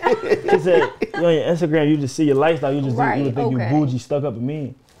look like, she said, you on your Instagram, you just see your lifestyle, you just you would think you bougie, stuck up and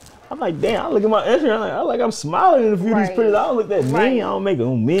mean. I'm like, damn, I look at my Instagram, I'm smiling in a few of these pictures. I don't look that mean. I don't make a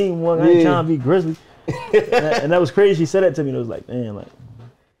mean one. I ain't trying to be grizzly. and that was crazy. She said that to me, and it was like, damn, like.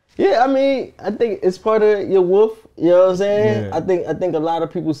 Yeah, I mean, I think it's part of your wolf. You know what I'm saying? Yeah. I think a lot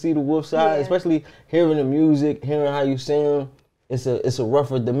of people see the wolf side, especially hearing the music, hearing how you sing. It's a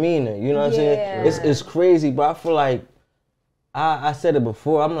rougher demeanor. You know what I'm saying? It's crazy, but I feel like I said it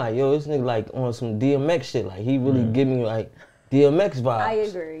before. I'm like, yo, this nigga like on some DMX shit. Like he really give me like DMX vibes. I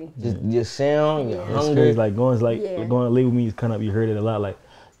agree. Just your sound, your It's hunger. crazy. Like going to live with me is kind of, you heard it a lot. Like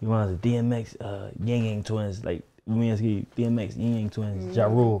you want to DMX, Yang Yang twins, like me and DMX, Yang Yang twins, Ja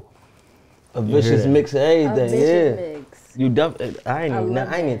Rule. A vicious mix of everything. Vicious mix. You I ain't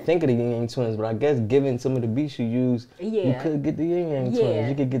even think of the Yin Yang twins, but I guess given some of the beats you use, you could get the Yin Yang twins.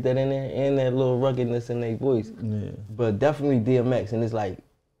 You could get that in there and that little ruggedness in their voice. Yeah. But definitely DMX, and it's like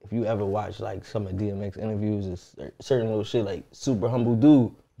if you ever watch like some of DMX interviews, it's certain little shit like super humble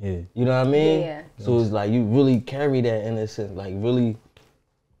dude. Yeah. You know what I mean? Yeah. So it's like you really carry that innocence, like really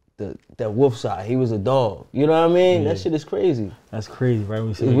that wolf side. He was a dog. You know what I mean? That shit is crazy. That's crazy, right?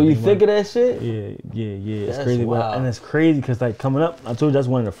 When you think of that shit? Yeah. It's That's crazy. wild. And it's crazy because like coming up, I told you that's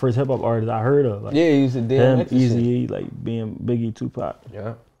one of the first hip hop artists I heard of. Like, Yeah, he used to him, DMX. Easy, like being Biggie, Tupac.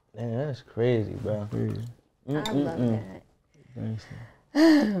 Yeah. Man, that's crazy, bro. Crazy. I love that. Thanks.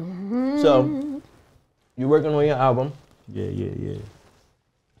 So, you're working on your album. Yeah.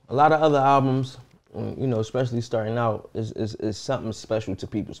 A lot of other albums you know, especially starting out, is something special to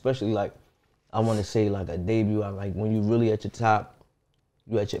people. Especially like, I want to say like a debut. I like when you really at your top,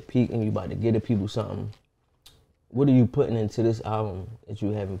 you at your peak, and you about to get to people something. What are you putting into this album that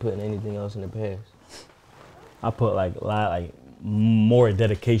you haven't put in anything else in the past? I put like a lot, like more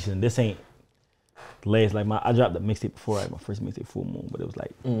dedication. This ain't last, like I dropped the mixtape before, like my first mixtape, Full Moon, but it was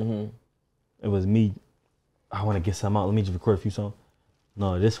like, it was me, I want to get something out, let me just record a few songs.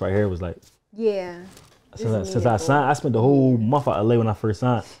 No, this right here was like, since I signed, I spent the whole month out of LA when I first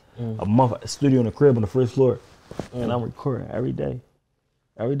signed. A month at the studio in the crib on the first floor. And I'm recording every day.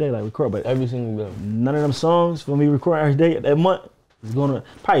 Every day, like record, but every single day. None of them songs for me recording every day that month is going to,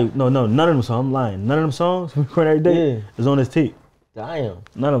 probably, no, none of them songs, I'm lying. None of them songs we recording every day is on this tape. Damn.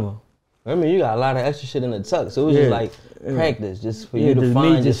 None of them. I mean, you got a lot of extra shit in the tuck, so it was just like practice, just for you to find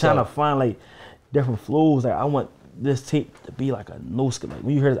me just yourself. trying to find like different flows. Like I want this tape to be like a no skip. Like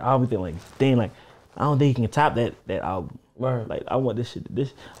when you hear this album, you think like, dang, like I don't think you can top that album. Right. Like I want this shit.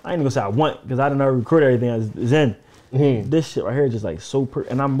 I ain't gonna say I want, because I didn't already record everything is in. This shit right here is just like so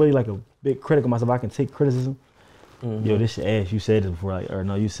and I'm really like a big critic of myself. I can take criticism. Yo, this shit ass. You said this before, like, or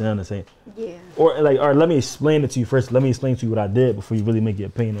no, you sound the same. Yeah. Or like, all right, let me explain it to you first. Let me explain to you what I did before you really make your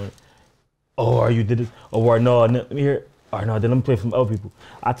opinion on it. Or you did this, or no, let me hear it. Or no, then let me play from other people.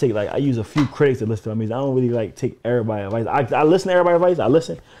 I use a few critics to listen to my music. I don't really like take everybody's advice. I listen to everybody's advice, I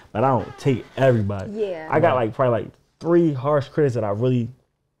listen, but I don't take everybody. Yeah. I got like probably like 3 harsh critics that I really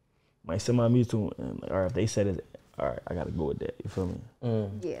might send my music to, and like, or if they said it, all right, I gotta go with that. You feel me?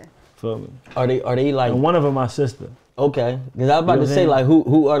 Yeah. Feel me? Are they like? And one of them my sister. Okay, because I was about to say like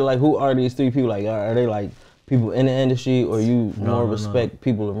who are these 3 people? Like are they like people in the industry, or you more respect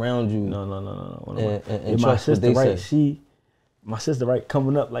people around you? No. And my trust what sister, they right? say. My sister, right?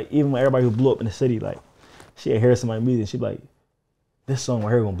 Coming up, like even when everybody who blew up in the city, like she'd hear somebody's music, she'd be like, "This song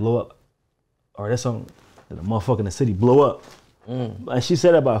right here gonna blow up," or "This song that the motherfucker in the city blow up." And she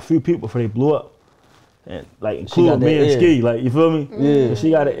said that about a few people before they blew up, and like including me and Ski, like you feel me? Yeah. So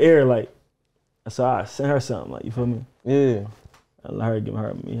she got an ear, like, so I sent her something, like you feel me? Yeah. I let her give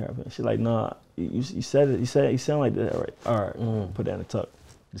her me her. She's like, "Nah, you said it. You sound like that, right? All right, put that in the tuck.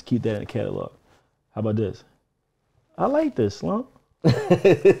 Just keep that in the catalog. How about this? I like this, Slump."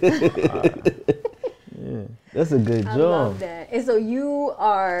 Yeah, that's a good job. I love that. And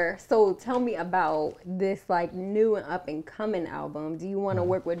so tell me about this like new and up and coming album. Do you want to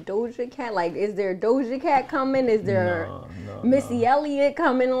work with Doja Cat? Like, is there Doja Cat coming? Is there Missy Elliott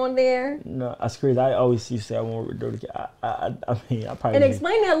coming on there? No, that's crazy. I always used to say I want to work with Doja Cat. I mean, I probably. And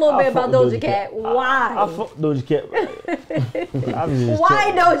explain that a little bit about Doja Cat. Why? I fuck Doja Cat.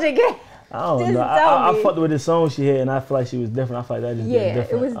 Why Doja Cat? I don't Just know. tell I me. fucked with this song she had, and I feel like she was different. I feel like that just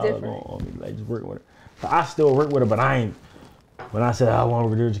different. It was I different. On me, like just working with her. But I still work with her, but I ain't. When I said I want to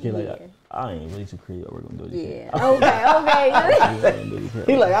work with Doja Cat, like I ain't really too crazy about working with Doja Cat. Okay.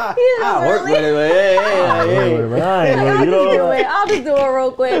 He like I work with it, but I'll just do it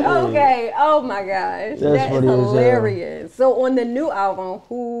real quick. Okay. Oh my gosh, that is hilarious. So on the new album,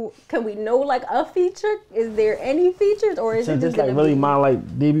 who can we know like a feature? Is there any features, or is it just like really my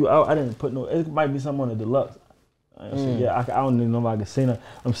like debut? I didn't put no. It might be something on the deluxe. Yeah, I don't even know if I can say that.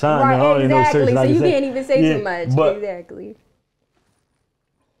 I'm signed. Right, I don't even know exactly. So you say. can't even say too much. But, exactly.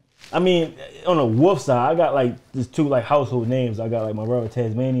 I mean, on the Wolf side, I got like just 2 like household names. I got like my brother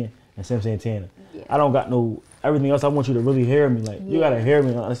Tasmanian and Sam Santana. Yeah. I don't got no everything else. I want you to really hear me. Like you gotta hear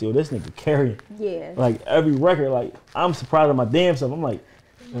me. Honestly, yo, this nigga carrying. Yeah. Like every record, like I'm surprised at my damn self. I'm like,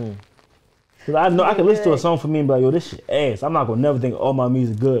 cause I know I can listen to a song for me and be like, yo, this shit ass. I'm not gonna never think all my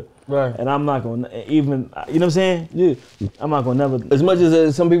music good. Right. And I'm not gonna even, you know what I'm saying? Yeah. I'm not gonna never. As much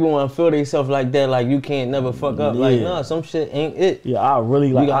as some people want to feel themselves like that, like you can't never fuck up. Like, nah, some shit ain't it. Yeah, I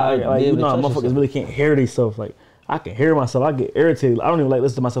really like, you know, motherfuckers really can't hear themselves. Like, I can hear myself. I get irritated. I don't even like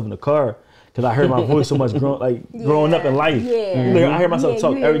listen to myself in the car because I heard my voice so much growing up in life. I hear myself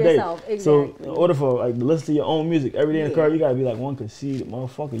talk every day. Exactly. So in order for like to listen to your own music every day in the car, you gotta be like one conceited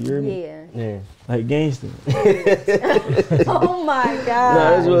motherfucker. You hear me? Yeah. Like gangster. Oh my god.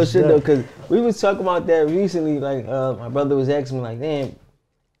 No, that's real shit though, cause we was talking about that recently. Like my brother was asking me like, damn,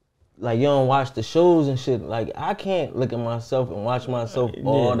 like you don't watch the shows and shit. Like I can't look at myself and watch myself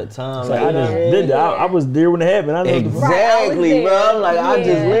all the time. Like, I just did that. I was there when it happened. I know exactly, bro. Like I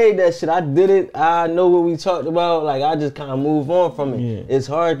just laid that shit. I did it. I know what we talked about. Like I just kind of move on from it. Yeah. It's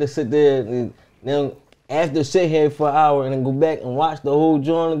hard to sit there and then after sit here for an hour and then go back and watch the whole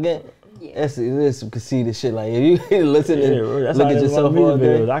joint again. Yeah. That's some conceited shit. Like if you listen and look at yourself all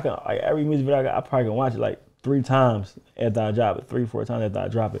day. I can like every music video I probably can watch it like 3 times after I drop it, 3-4 times after I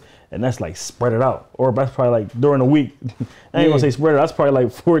drop it, and that's like spread it out. Or that's probably like during the week. I ain't gonna say spread it. That's probably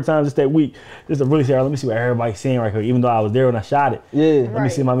like 4 times just that week, just to really say, let me see what everybody's saying right here. Even though I was there when I shot it. Yeah. Let me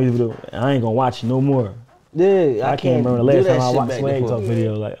see my music video. I ain't gonna watch no more. Yeah. I can't remember the last time I watched Swag Talk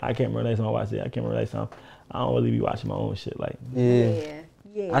video. Like I can't remember the last time I watched it. I can't remember the last time. I don't really be watching my own shit. Like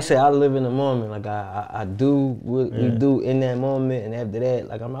I say I live in the moment. Like I do what we do in that moment, and after that,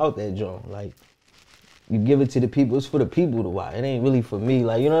 like I'm out that joint. Like. You give it to the people. It's for the people to watch. It ain't really for me.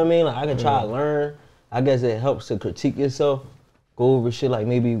 Like, you know what I mean? Like, I can try to learn. I guess it helps to critique yourself. Go over shit. Like,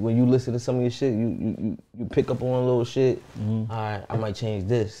 maybe when you listen to some of your shit, you pick up on little shit. All right, I might change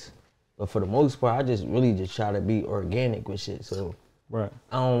this. But for the most part, I just really just try to be organic with shit. So I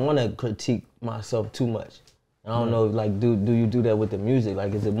don't want to critique myself too much. I don't know, like, do you do that with the music?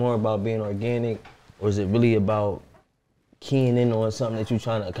 Like, is it more about being organic, or is it really about keying in on something that you're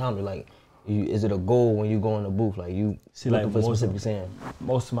trying to accomplish? Like, is it a goal when you go in the booth? Like you looking for specific sound?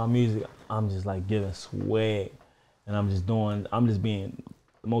 Most of my music, I'm just like giving swag, and I'm just being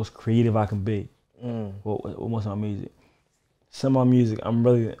the most creative I can be with most of my music. Some of my music, I'm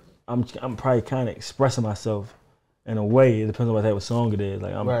probably kind of expressing myself in a way. It depends on what type of song it is.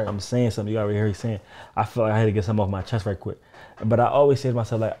 Like I'm saying something. You already heard me saying. I feel like I had to get something off my chest right quick. But I always say to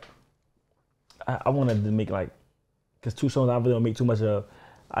myself, like, I wanted to make like, cause 2 songs I really don't make too much of.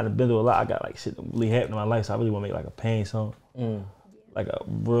 I've been through a lot. I got like shit that really happened in my life, so I really want to make like a pain song, like a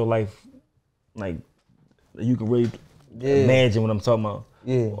real life, like you can really imagine what I'm talking about,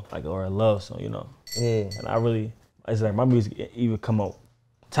 like or a love song, you know. And I really, it's like my music either come out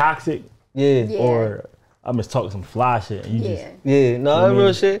toxic, or I'm just talking some fly shit, and you just no, that's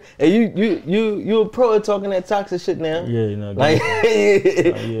real shit. And you a pro at talking that toxic shit now. You know, like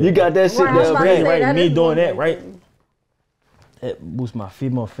you got that shit down pat. Right, me doing that, right? It boosts my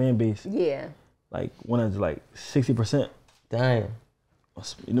female fan base. Like when it's like 60%. Damn. You know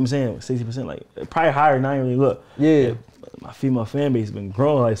what I'm saying? 60%, like probably higher than I ain't really look. My female fan base has been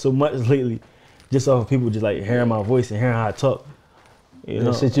growing like so much lately, just off of people just like hearing my voice and hearing how I talk. You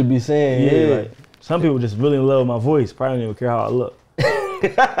know? Shit you be saying. Like some people just really in love with my voice. Probably don't even care how I look.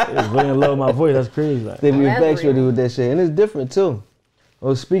 They just really in love with my voice. That's crazy. Like, they be infatuated with that shit, and it's different too.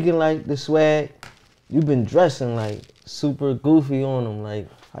 Well, speaking like the swag, you've been dressing like super goofy on them, like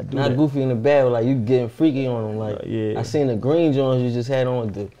not goofy in the bad, but like you getting freaky on them. Like I seen the green joints you just had on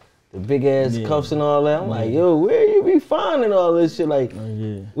with the big ass cuffs and all that. I'm like, yo, where you be finding all this shit? Like,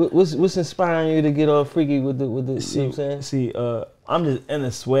 what's inspiring you to get all freaky with the? You know what I'm saying? See, I'm just in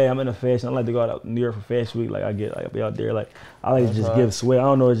the swag. I'm in the fashion. I like to go out to New York for Fashion Week. Like I be out there. Like I like to just give swag. I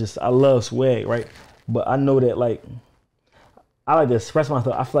don't know. It's just I love swag, right? But I know that like I like to express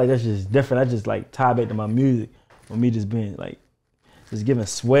myself. I feel like that's just different. I just like tie back to my music. With me just being like, just giving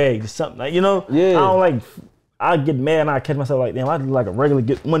swag, just something like, you know? I don't like, I get mad and I catch myself like, damn, I look like a regular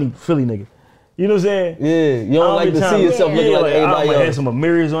get money Philly nigga. You know what I'm saying? You don't like to see yourself looking like everybody else. I have some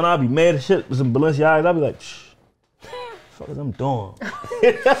Amiri's on, I'll be mad as shit with some Balenciagas. I'll be like, fuck is I'm doing?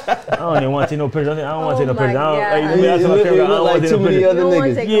 I don't even want to take no pictures. I don't want to take no pictures. I don't want to take no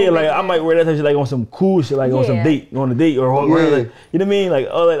pictures. Yeah, like I might wear that type of shit like on some cool shit, like on some date, on a date or whatever. Like, you know what I mean? Like,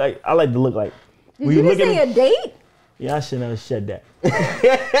 all that, like I like to look like. Did you just say a date? Yeah, I should never said that.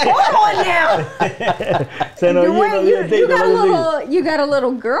 Hold on now. So, no, you got a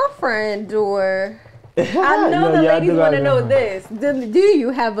little girlfriend, or I know the ladies want to know this. Do you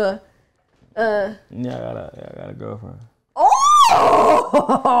have a? Yeah, I got a girlfriend. Oh,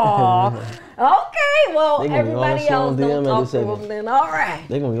 okay. Well, everybody else don't talk to them. Then all right.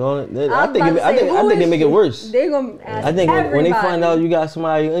 They gonna be on it. I think they make it worse. They gonna ask I think when they find out you got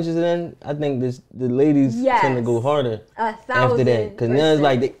somebody you're interested in, I think the ladies tend to go harder after that, because now it's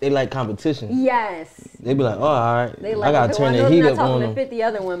like they like competition. Yes. They be like, oh, all right, like, I gotta turn the heat up on them. 50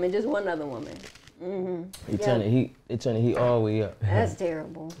 other women, just one other woman. They turn the heat all the way up. That's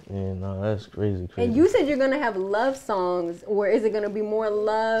terrible. Yeah, no, that's crazy. And you said you're gonna have love songs, or is it gonna be more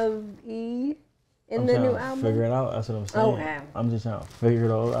love-y in the new album? Figure it out. That's what I'm saying. Okay. I'm just trying to figure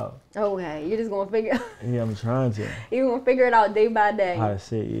it all out. Okay, you're just gonna figure out. Yeah, I'm trying to. You're gonna figure it out day by day. How to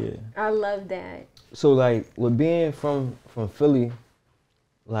say it, yeah. I love that. So like with being from Philly,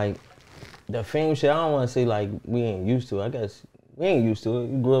 like the fame shit, I don't want to say like we ain't used to it. I guess we ain't used to it.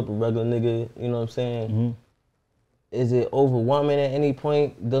 You grew up a regular nigga, you know what I'm saying? Is it overwhelming at any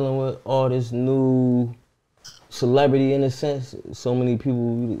point dealing with all this new celebrity in a sense? So many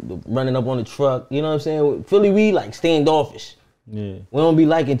people running up on the truck, you know what I'm saying? Philly, we like standoffish. Yeah. We don't be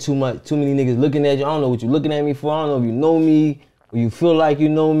liking too many niggas looking at you. I don't know what you looking at me for. I don't know if you know me or you feel like you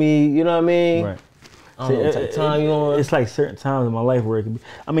know me, you know what I mean? Right. I don't know what type of time you on. It's like certain times in my life where it can be.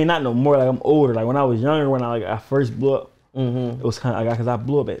 I mean, not no more. Like I'm older. Like when I was younger, when I first blew up, it was kind of like because I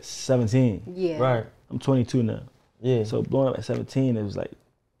blew up at 17. Yeah. Right. I'm 22 now. Yeah. So blowing up at 17, it was like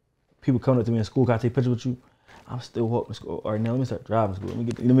people coming up to me in school. Can I take pictures with you? I'm still walking to school. All right, now let me start driving to school. Let me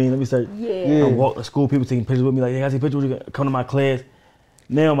get. You know what I mean? Let me start. Yeah. I'm walking to school. People taking pictures with me. Like, hey, can I take pictures with you? Come to my class.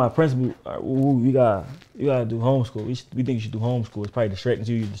 Now my principal, you gotta do homeschool. We think you should do homeschool. It's probably distracting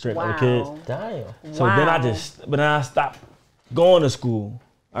you. You distract other kids. Damn. So then I stopped going to school.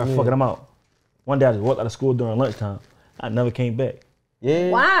 All right, fuck it, I'm out. One day I just walked out of school during lunchtime. I never came back.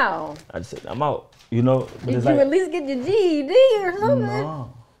 Yeah. Wow. I just said, I'm out. You know? But Did you at least get your GED or something?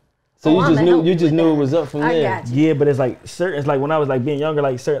 No. So I'm you just knew it was up from there. I got you. Yeah, but it's like certain. It's like when I was like being younger,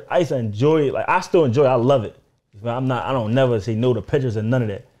 like certain. I used to enjoy it. Like I still enjoy it. I love it. But I don't never say no to pictures and none of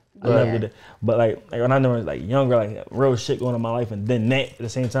that. I never did that. But like when I was like younger, like real shit going on in my life, and then that at the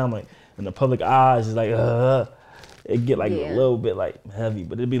same time, like in the public eyes, is like it get like a little bit like heavy.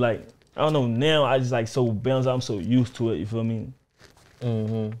 But it'd be like I don't know. Now I just like so balanced. I'm so used to it. You feel me?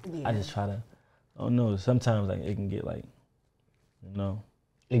 Yeah. I just try to. I don't know. Sometimes like it can get like, you know.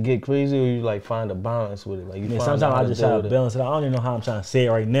 It get crazy, or you like find a balance with it. Like Sometimes I just try to balance it out. I don't even know how I'm trying to say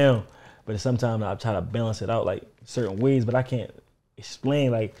it right now, but sometimes I try to balance it out like certain ways, but I can't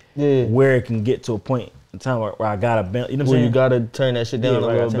explain like where it can get to a point in time where I gotta balance. You know what I'm saying? You gotta turn that shit down a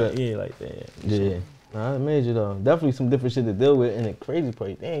little bit. Yeah, like that. Yeah. Nah, that's major though. Definitely some different shit to deal with, and the crazy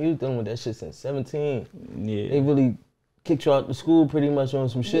part, damn, you was dealing with that shit since 17. Yeah. They really kicked you out the school pretty much on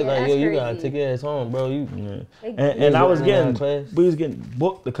some shit like, yo, you gotta take your ass home, bro. And I was we was getting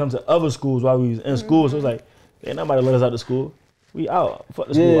booked to come to other schools while we was in school. So it was like, ain't nobody let us out of school. We out. Fuck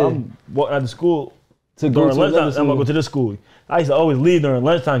the school. I'm walking out of school to go during to lunchtime. another I'm gonna go to this school. I used to always leave during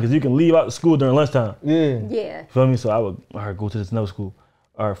lunchtime because you can leave out the school during lunchtime. Yeah. Feel me? So I would go to this another school.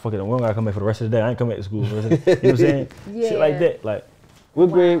 Or fuck it, we don't gotta come back for the rest of the day. I ain't come back to school. You know what I'm saying? Shit like that. Like what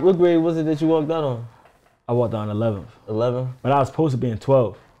grade was it that you walked out on? I walked out on 11th. 11? But I was supposed to be in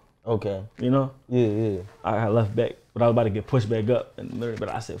 12. Okay. You know? Yeah. I got left back, but I was about to get pushed back up. But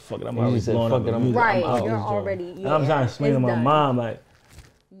I said, fuck it, I'm already blowing up. Right, I'm you're already, and I'm trying to explain to my mom, like,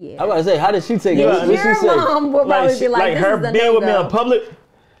 I was about to say, how did she take it? What your she say? mom would probably be like, this her is a being with me no-go. in public,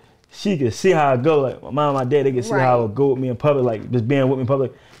 she could see how I go. Like, my mom and my dad, they could see how I would go with me in public, like, just being with me in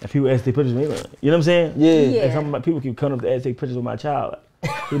public. And people ask to take pictures with me. Like, you know what I'm saying? Yeah. And some of my people keep coming up to ask to take pictures with my child. Like,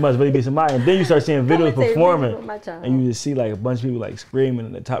 he must really be somebody. And then you start seeing videos performing, and you just see like a bunch of people like screaming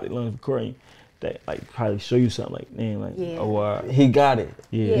at the top of their lungs recording that like probably show you something like, man, like, oh, he got it.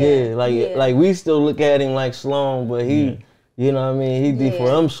 Yeah. Like we still look at him like Sloan, but he, you know what I mean? He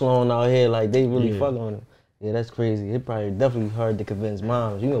D4M Sloan out here, like they really fuck on him. Yeah, that's crazy. It probably definitely hard to convince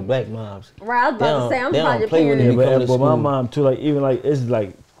moms. You know, black moms. Right, I was about to say, I'm probably play when they come to school. But my mom too, like even like it's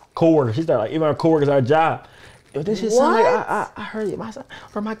like coworkers. She started like even our coworkers, our job. Yo, this shit sound like I heard it myself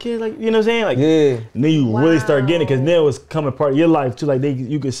from my kids, like, you know what I'm saying? Like, and then you really start getting it, because then it was coming part of your life too, like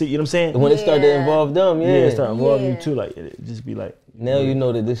you could see, you know what I'm saying? And when it started to involve them, it started involving you too, like it just be like. Now you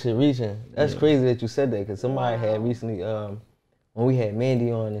know that this shit reaching. That's crazy that you said that, because somebody had recently, when we had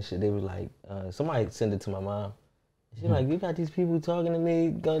Mandy on and shit, they were like, somebody sent it to my mom. She's like, you got these people talking to me,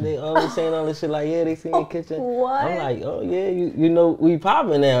 they always saying all this shit like, yeah, they see in the kitchen. What? I'm like, oh yeah, you know, we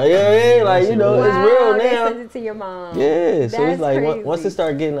popping now. Yeah, like, you know, it's real now. They sent it to your mom. Yeah, so it's like, crazy. once it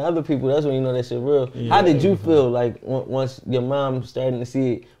start getting to other people, that's when you know that shit real. How did you feel, like, once your mom starting to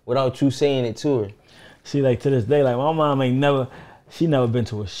see it without you saying it to her? See, like, to this day, like, my mom she never been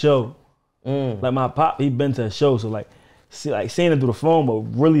to a show. Like, my pop, he been to a show, so, like, seeing it through the phone,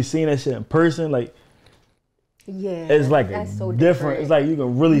 but really seeing that shit in person, like, it's like so different. It's like you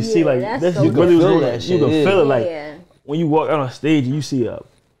can really see, like, this so is really feel what that shit. You can feel it, like, when you walk out on stage and you see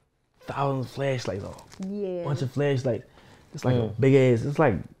 1,000 flashlights, a bunch of flashlights. It's like a big ass, it's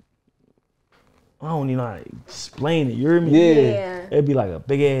like, I don't even know how to explain it, you hear me? Yeah. It'd be like a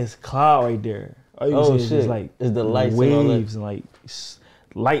big ass cloud right there. All you can see is just like, it's the lights waves and like,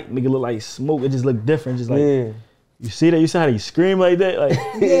 light make it look like smoke. It just look different, just like, you see that? You see how they scream like that? Like,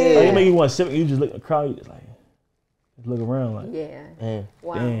 like it make you want to sit, you just look at the crowd, you just like, look around like,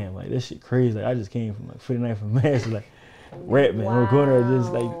 damn, like this shit crazy. Like I just came from like 59 from Mass, like rapping on the corner,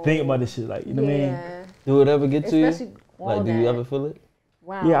 just like thinking about this shit, like, you know what I mean? Do it ever get to you? Like, do you ever feel it?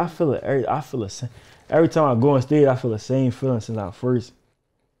 Wow. Yeah, I feel it. I feel the same. Every time I go on stage, I feel the same feeling since I first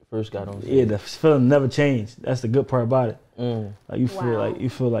got on stage. Yeah, the feeling never changed. That's the good part about it. Like you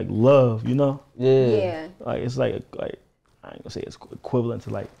feel like love, you know? Yeah. Like it's like I ain't gonna say it's equivalent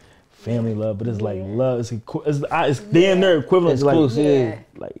to like family love, but it's like love. It's damn near equivalent to like, close,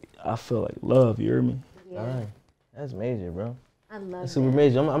 like I feel like love. You hear me? All right, that's major, bro. I love That's super that.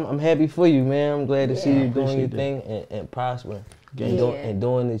 major. I'm happy for you, man. I'm glad to see you doing your Appreciate thing and prospering. Yeah. And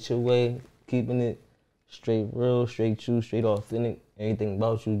doing it your way, keeping it straight real, straight true, straight authentic. Everything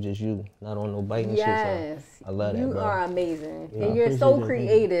about you, just you. Not on no biting shit. So I love that, you bro. are amazing. Yeah, and you're appreciate so that.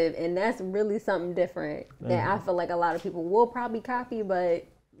 creative, and that's really something different that I feel like a lot of people will probably copy, but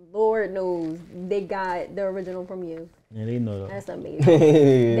Lord knows they got the original from you. Yeah, they know though. That's amazing.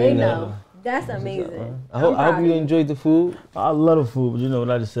 They know. That's amazing. I hope you enjoyed the food. I love the food, but you know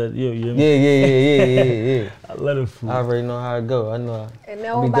what I just said? You hear me? Yeah. I love the food. I already know how it go. I know. And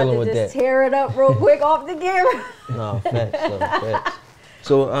now I'm about to just tear it up real quick off the camera. No, facts.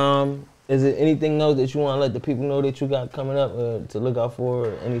 So, is there anything else that you want to let the people know that you got coming up to look out for?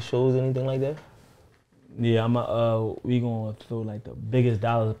 Or any shows, anything like that? Yeah, we gonna throw like the biggest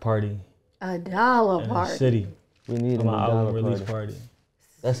dollar party A dollar in the party. city. We need For a my album dollar release party. party.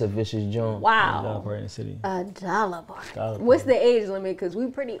 That's a vicious joint. Dollar Wow. party in the city. A dollar party. Dollar What's party. the age limit? Because we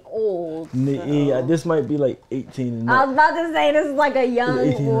pretty old. Yeah, this might be like 18 and I up. was about to say this is like a young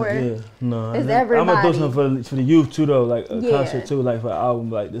 18 or yeah. No, It's I'm gonna everybody. throw something for the youth too though, like a Yeah. concert too, like for an album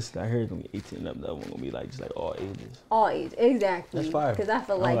like this. I heard it's gonna be 18 and up. That one gonna be like just like all ages. all age. Exactly. That's fire. Because I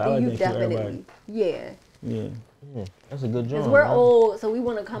feel I like like the that youth for definitely. everybody. Yeah. Yeah. Yeah, that's a good joint. Because we're man. old, so we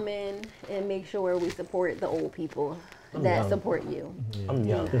want to come in and make sure we support the old people that young. support you. I'm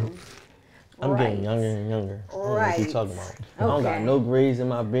young. You know? I'm Right. getting younger and younger. I don't know what you Right. talking about. I don't got Okay. no braids in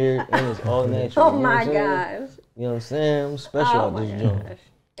my beard, and it's all natural. Oh you know what my I'm saying? gosh. You know what I'm saying? I'm special Oh at my this joint. gosh.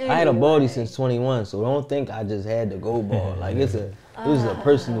 I had a baldy Anyway. since 21, so don't think I just had to go bald. Like this is a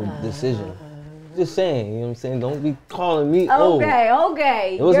personal decision. Just saying, you know what I'm saying? Don't be calling me old.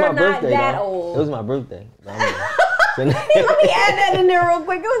 Okay. It was You're my not birthday. that though. old. It was my birthday. Let me add that in there real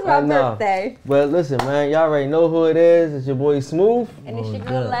quick. It was my I know. birthday. But listen, man, y'all already know who it is. It's your boy Smooth. And it's your Oh,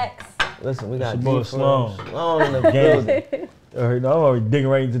 girl God. Lex. Listen, we got It's your boy D4M Sloan. Sloan in the building. I'm already digging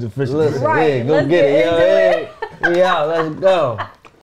right into the fish. Listen, Right, yeah, go let's get it. get Yo, into hey, we out. Let's go.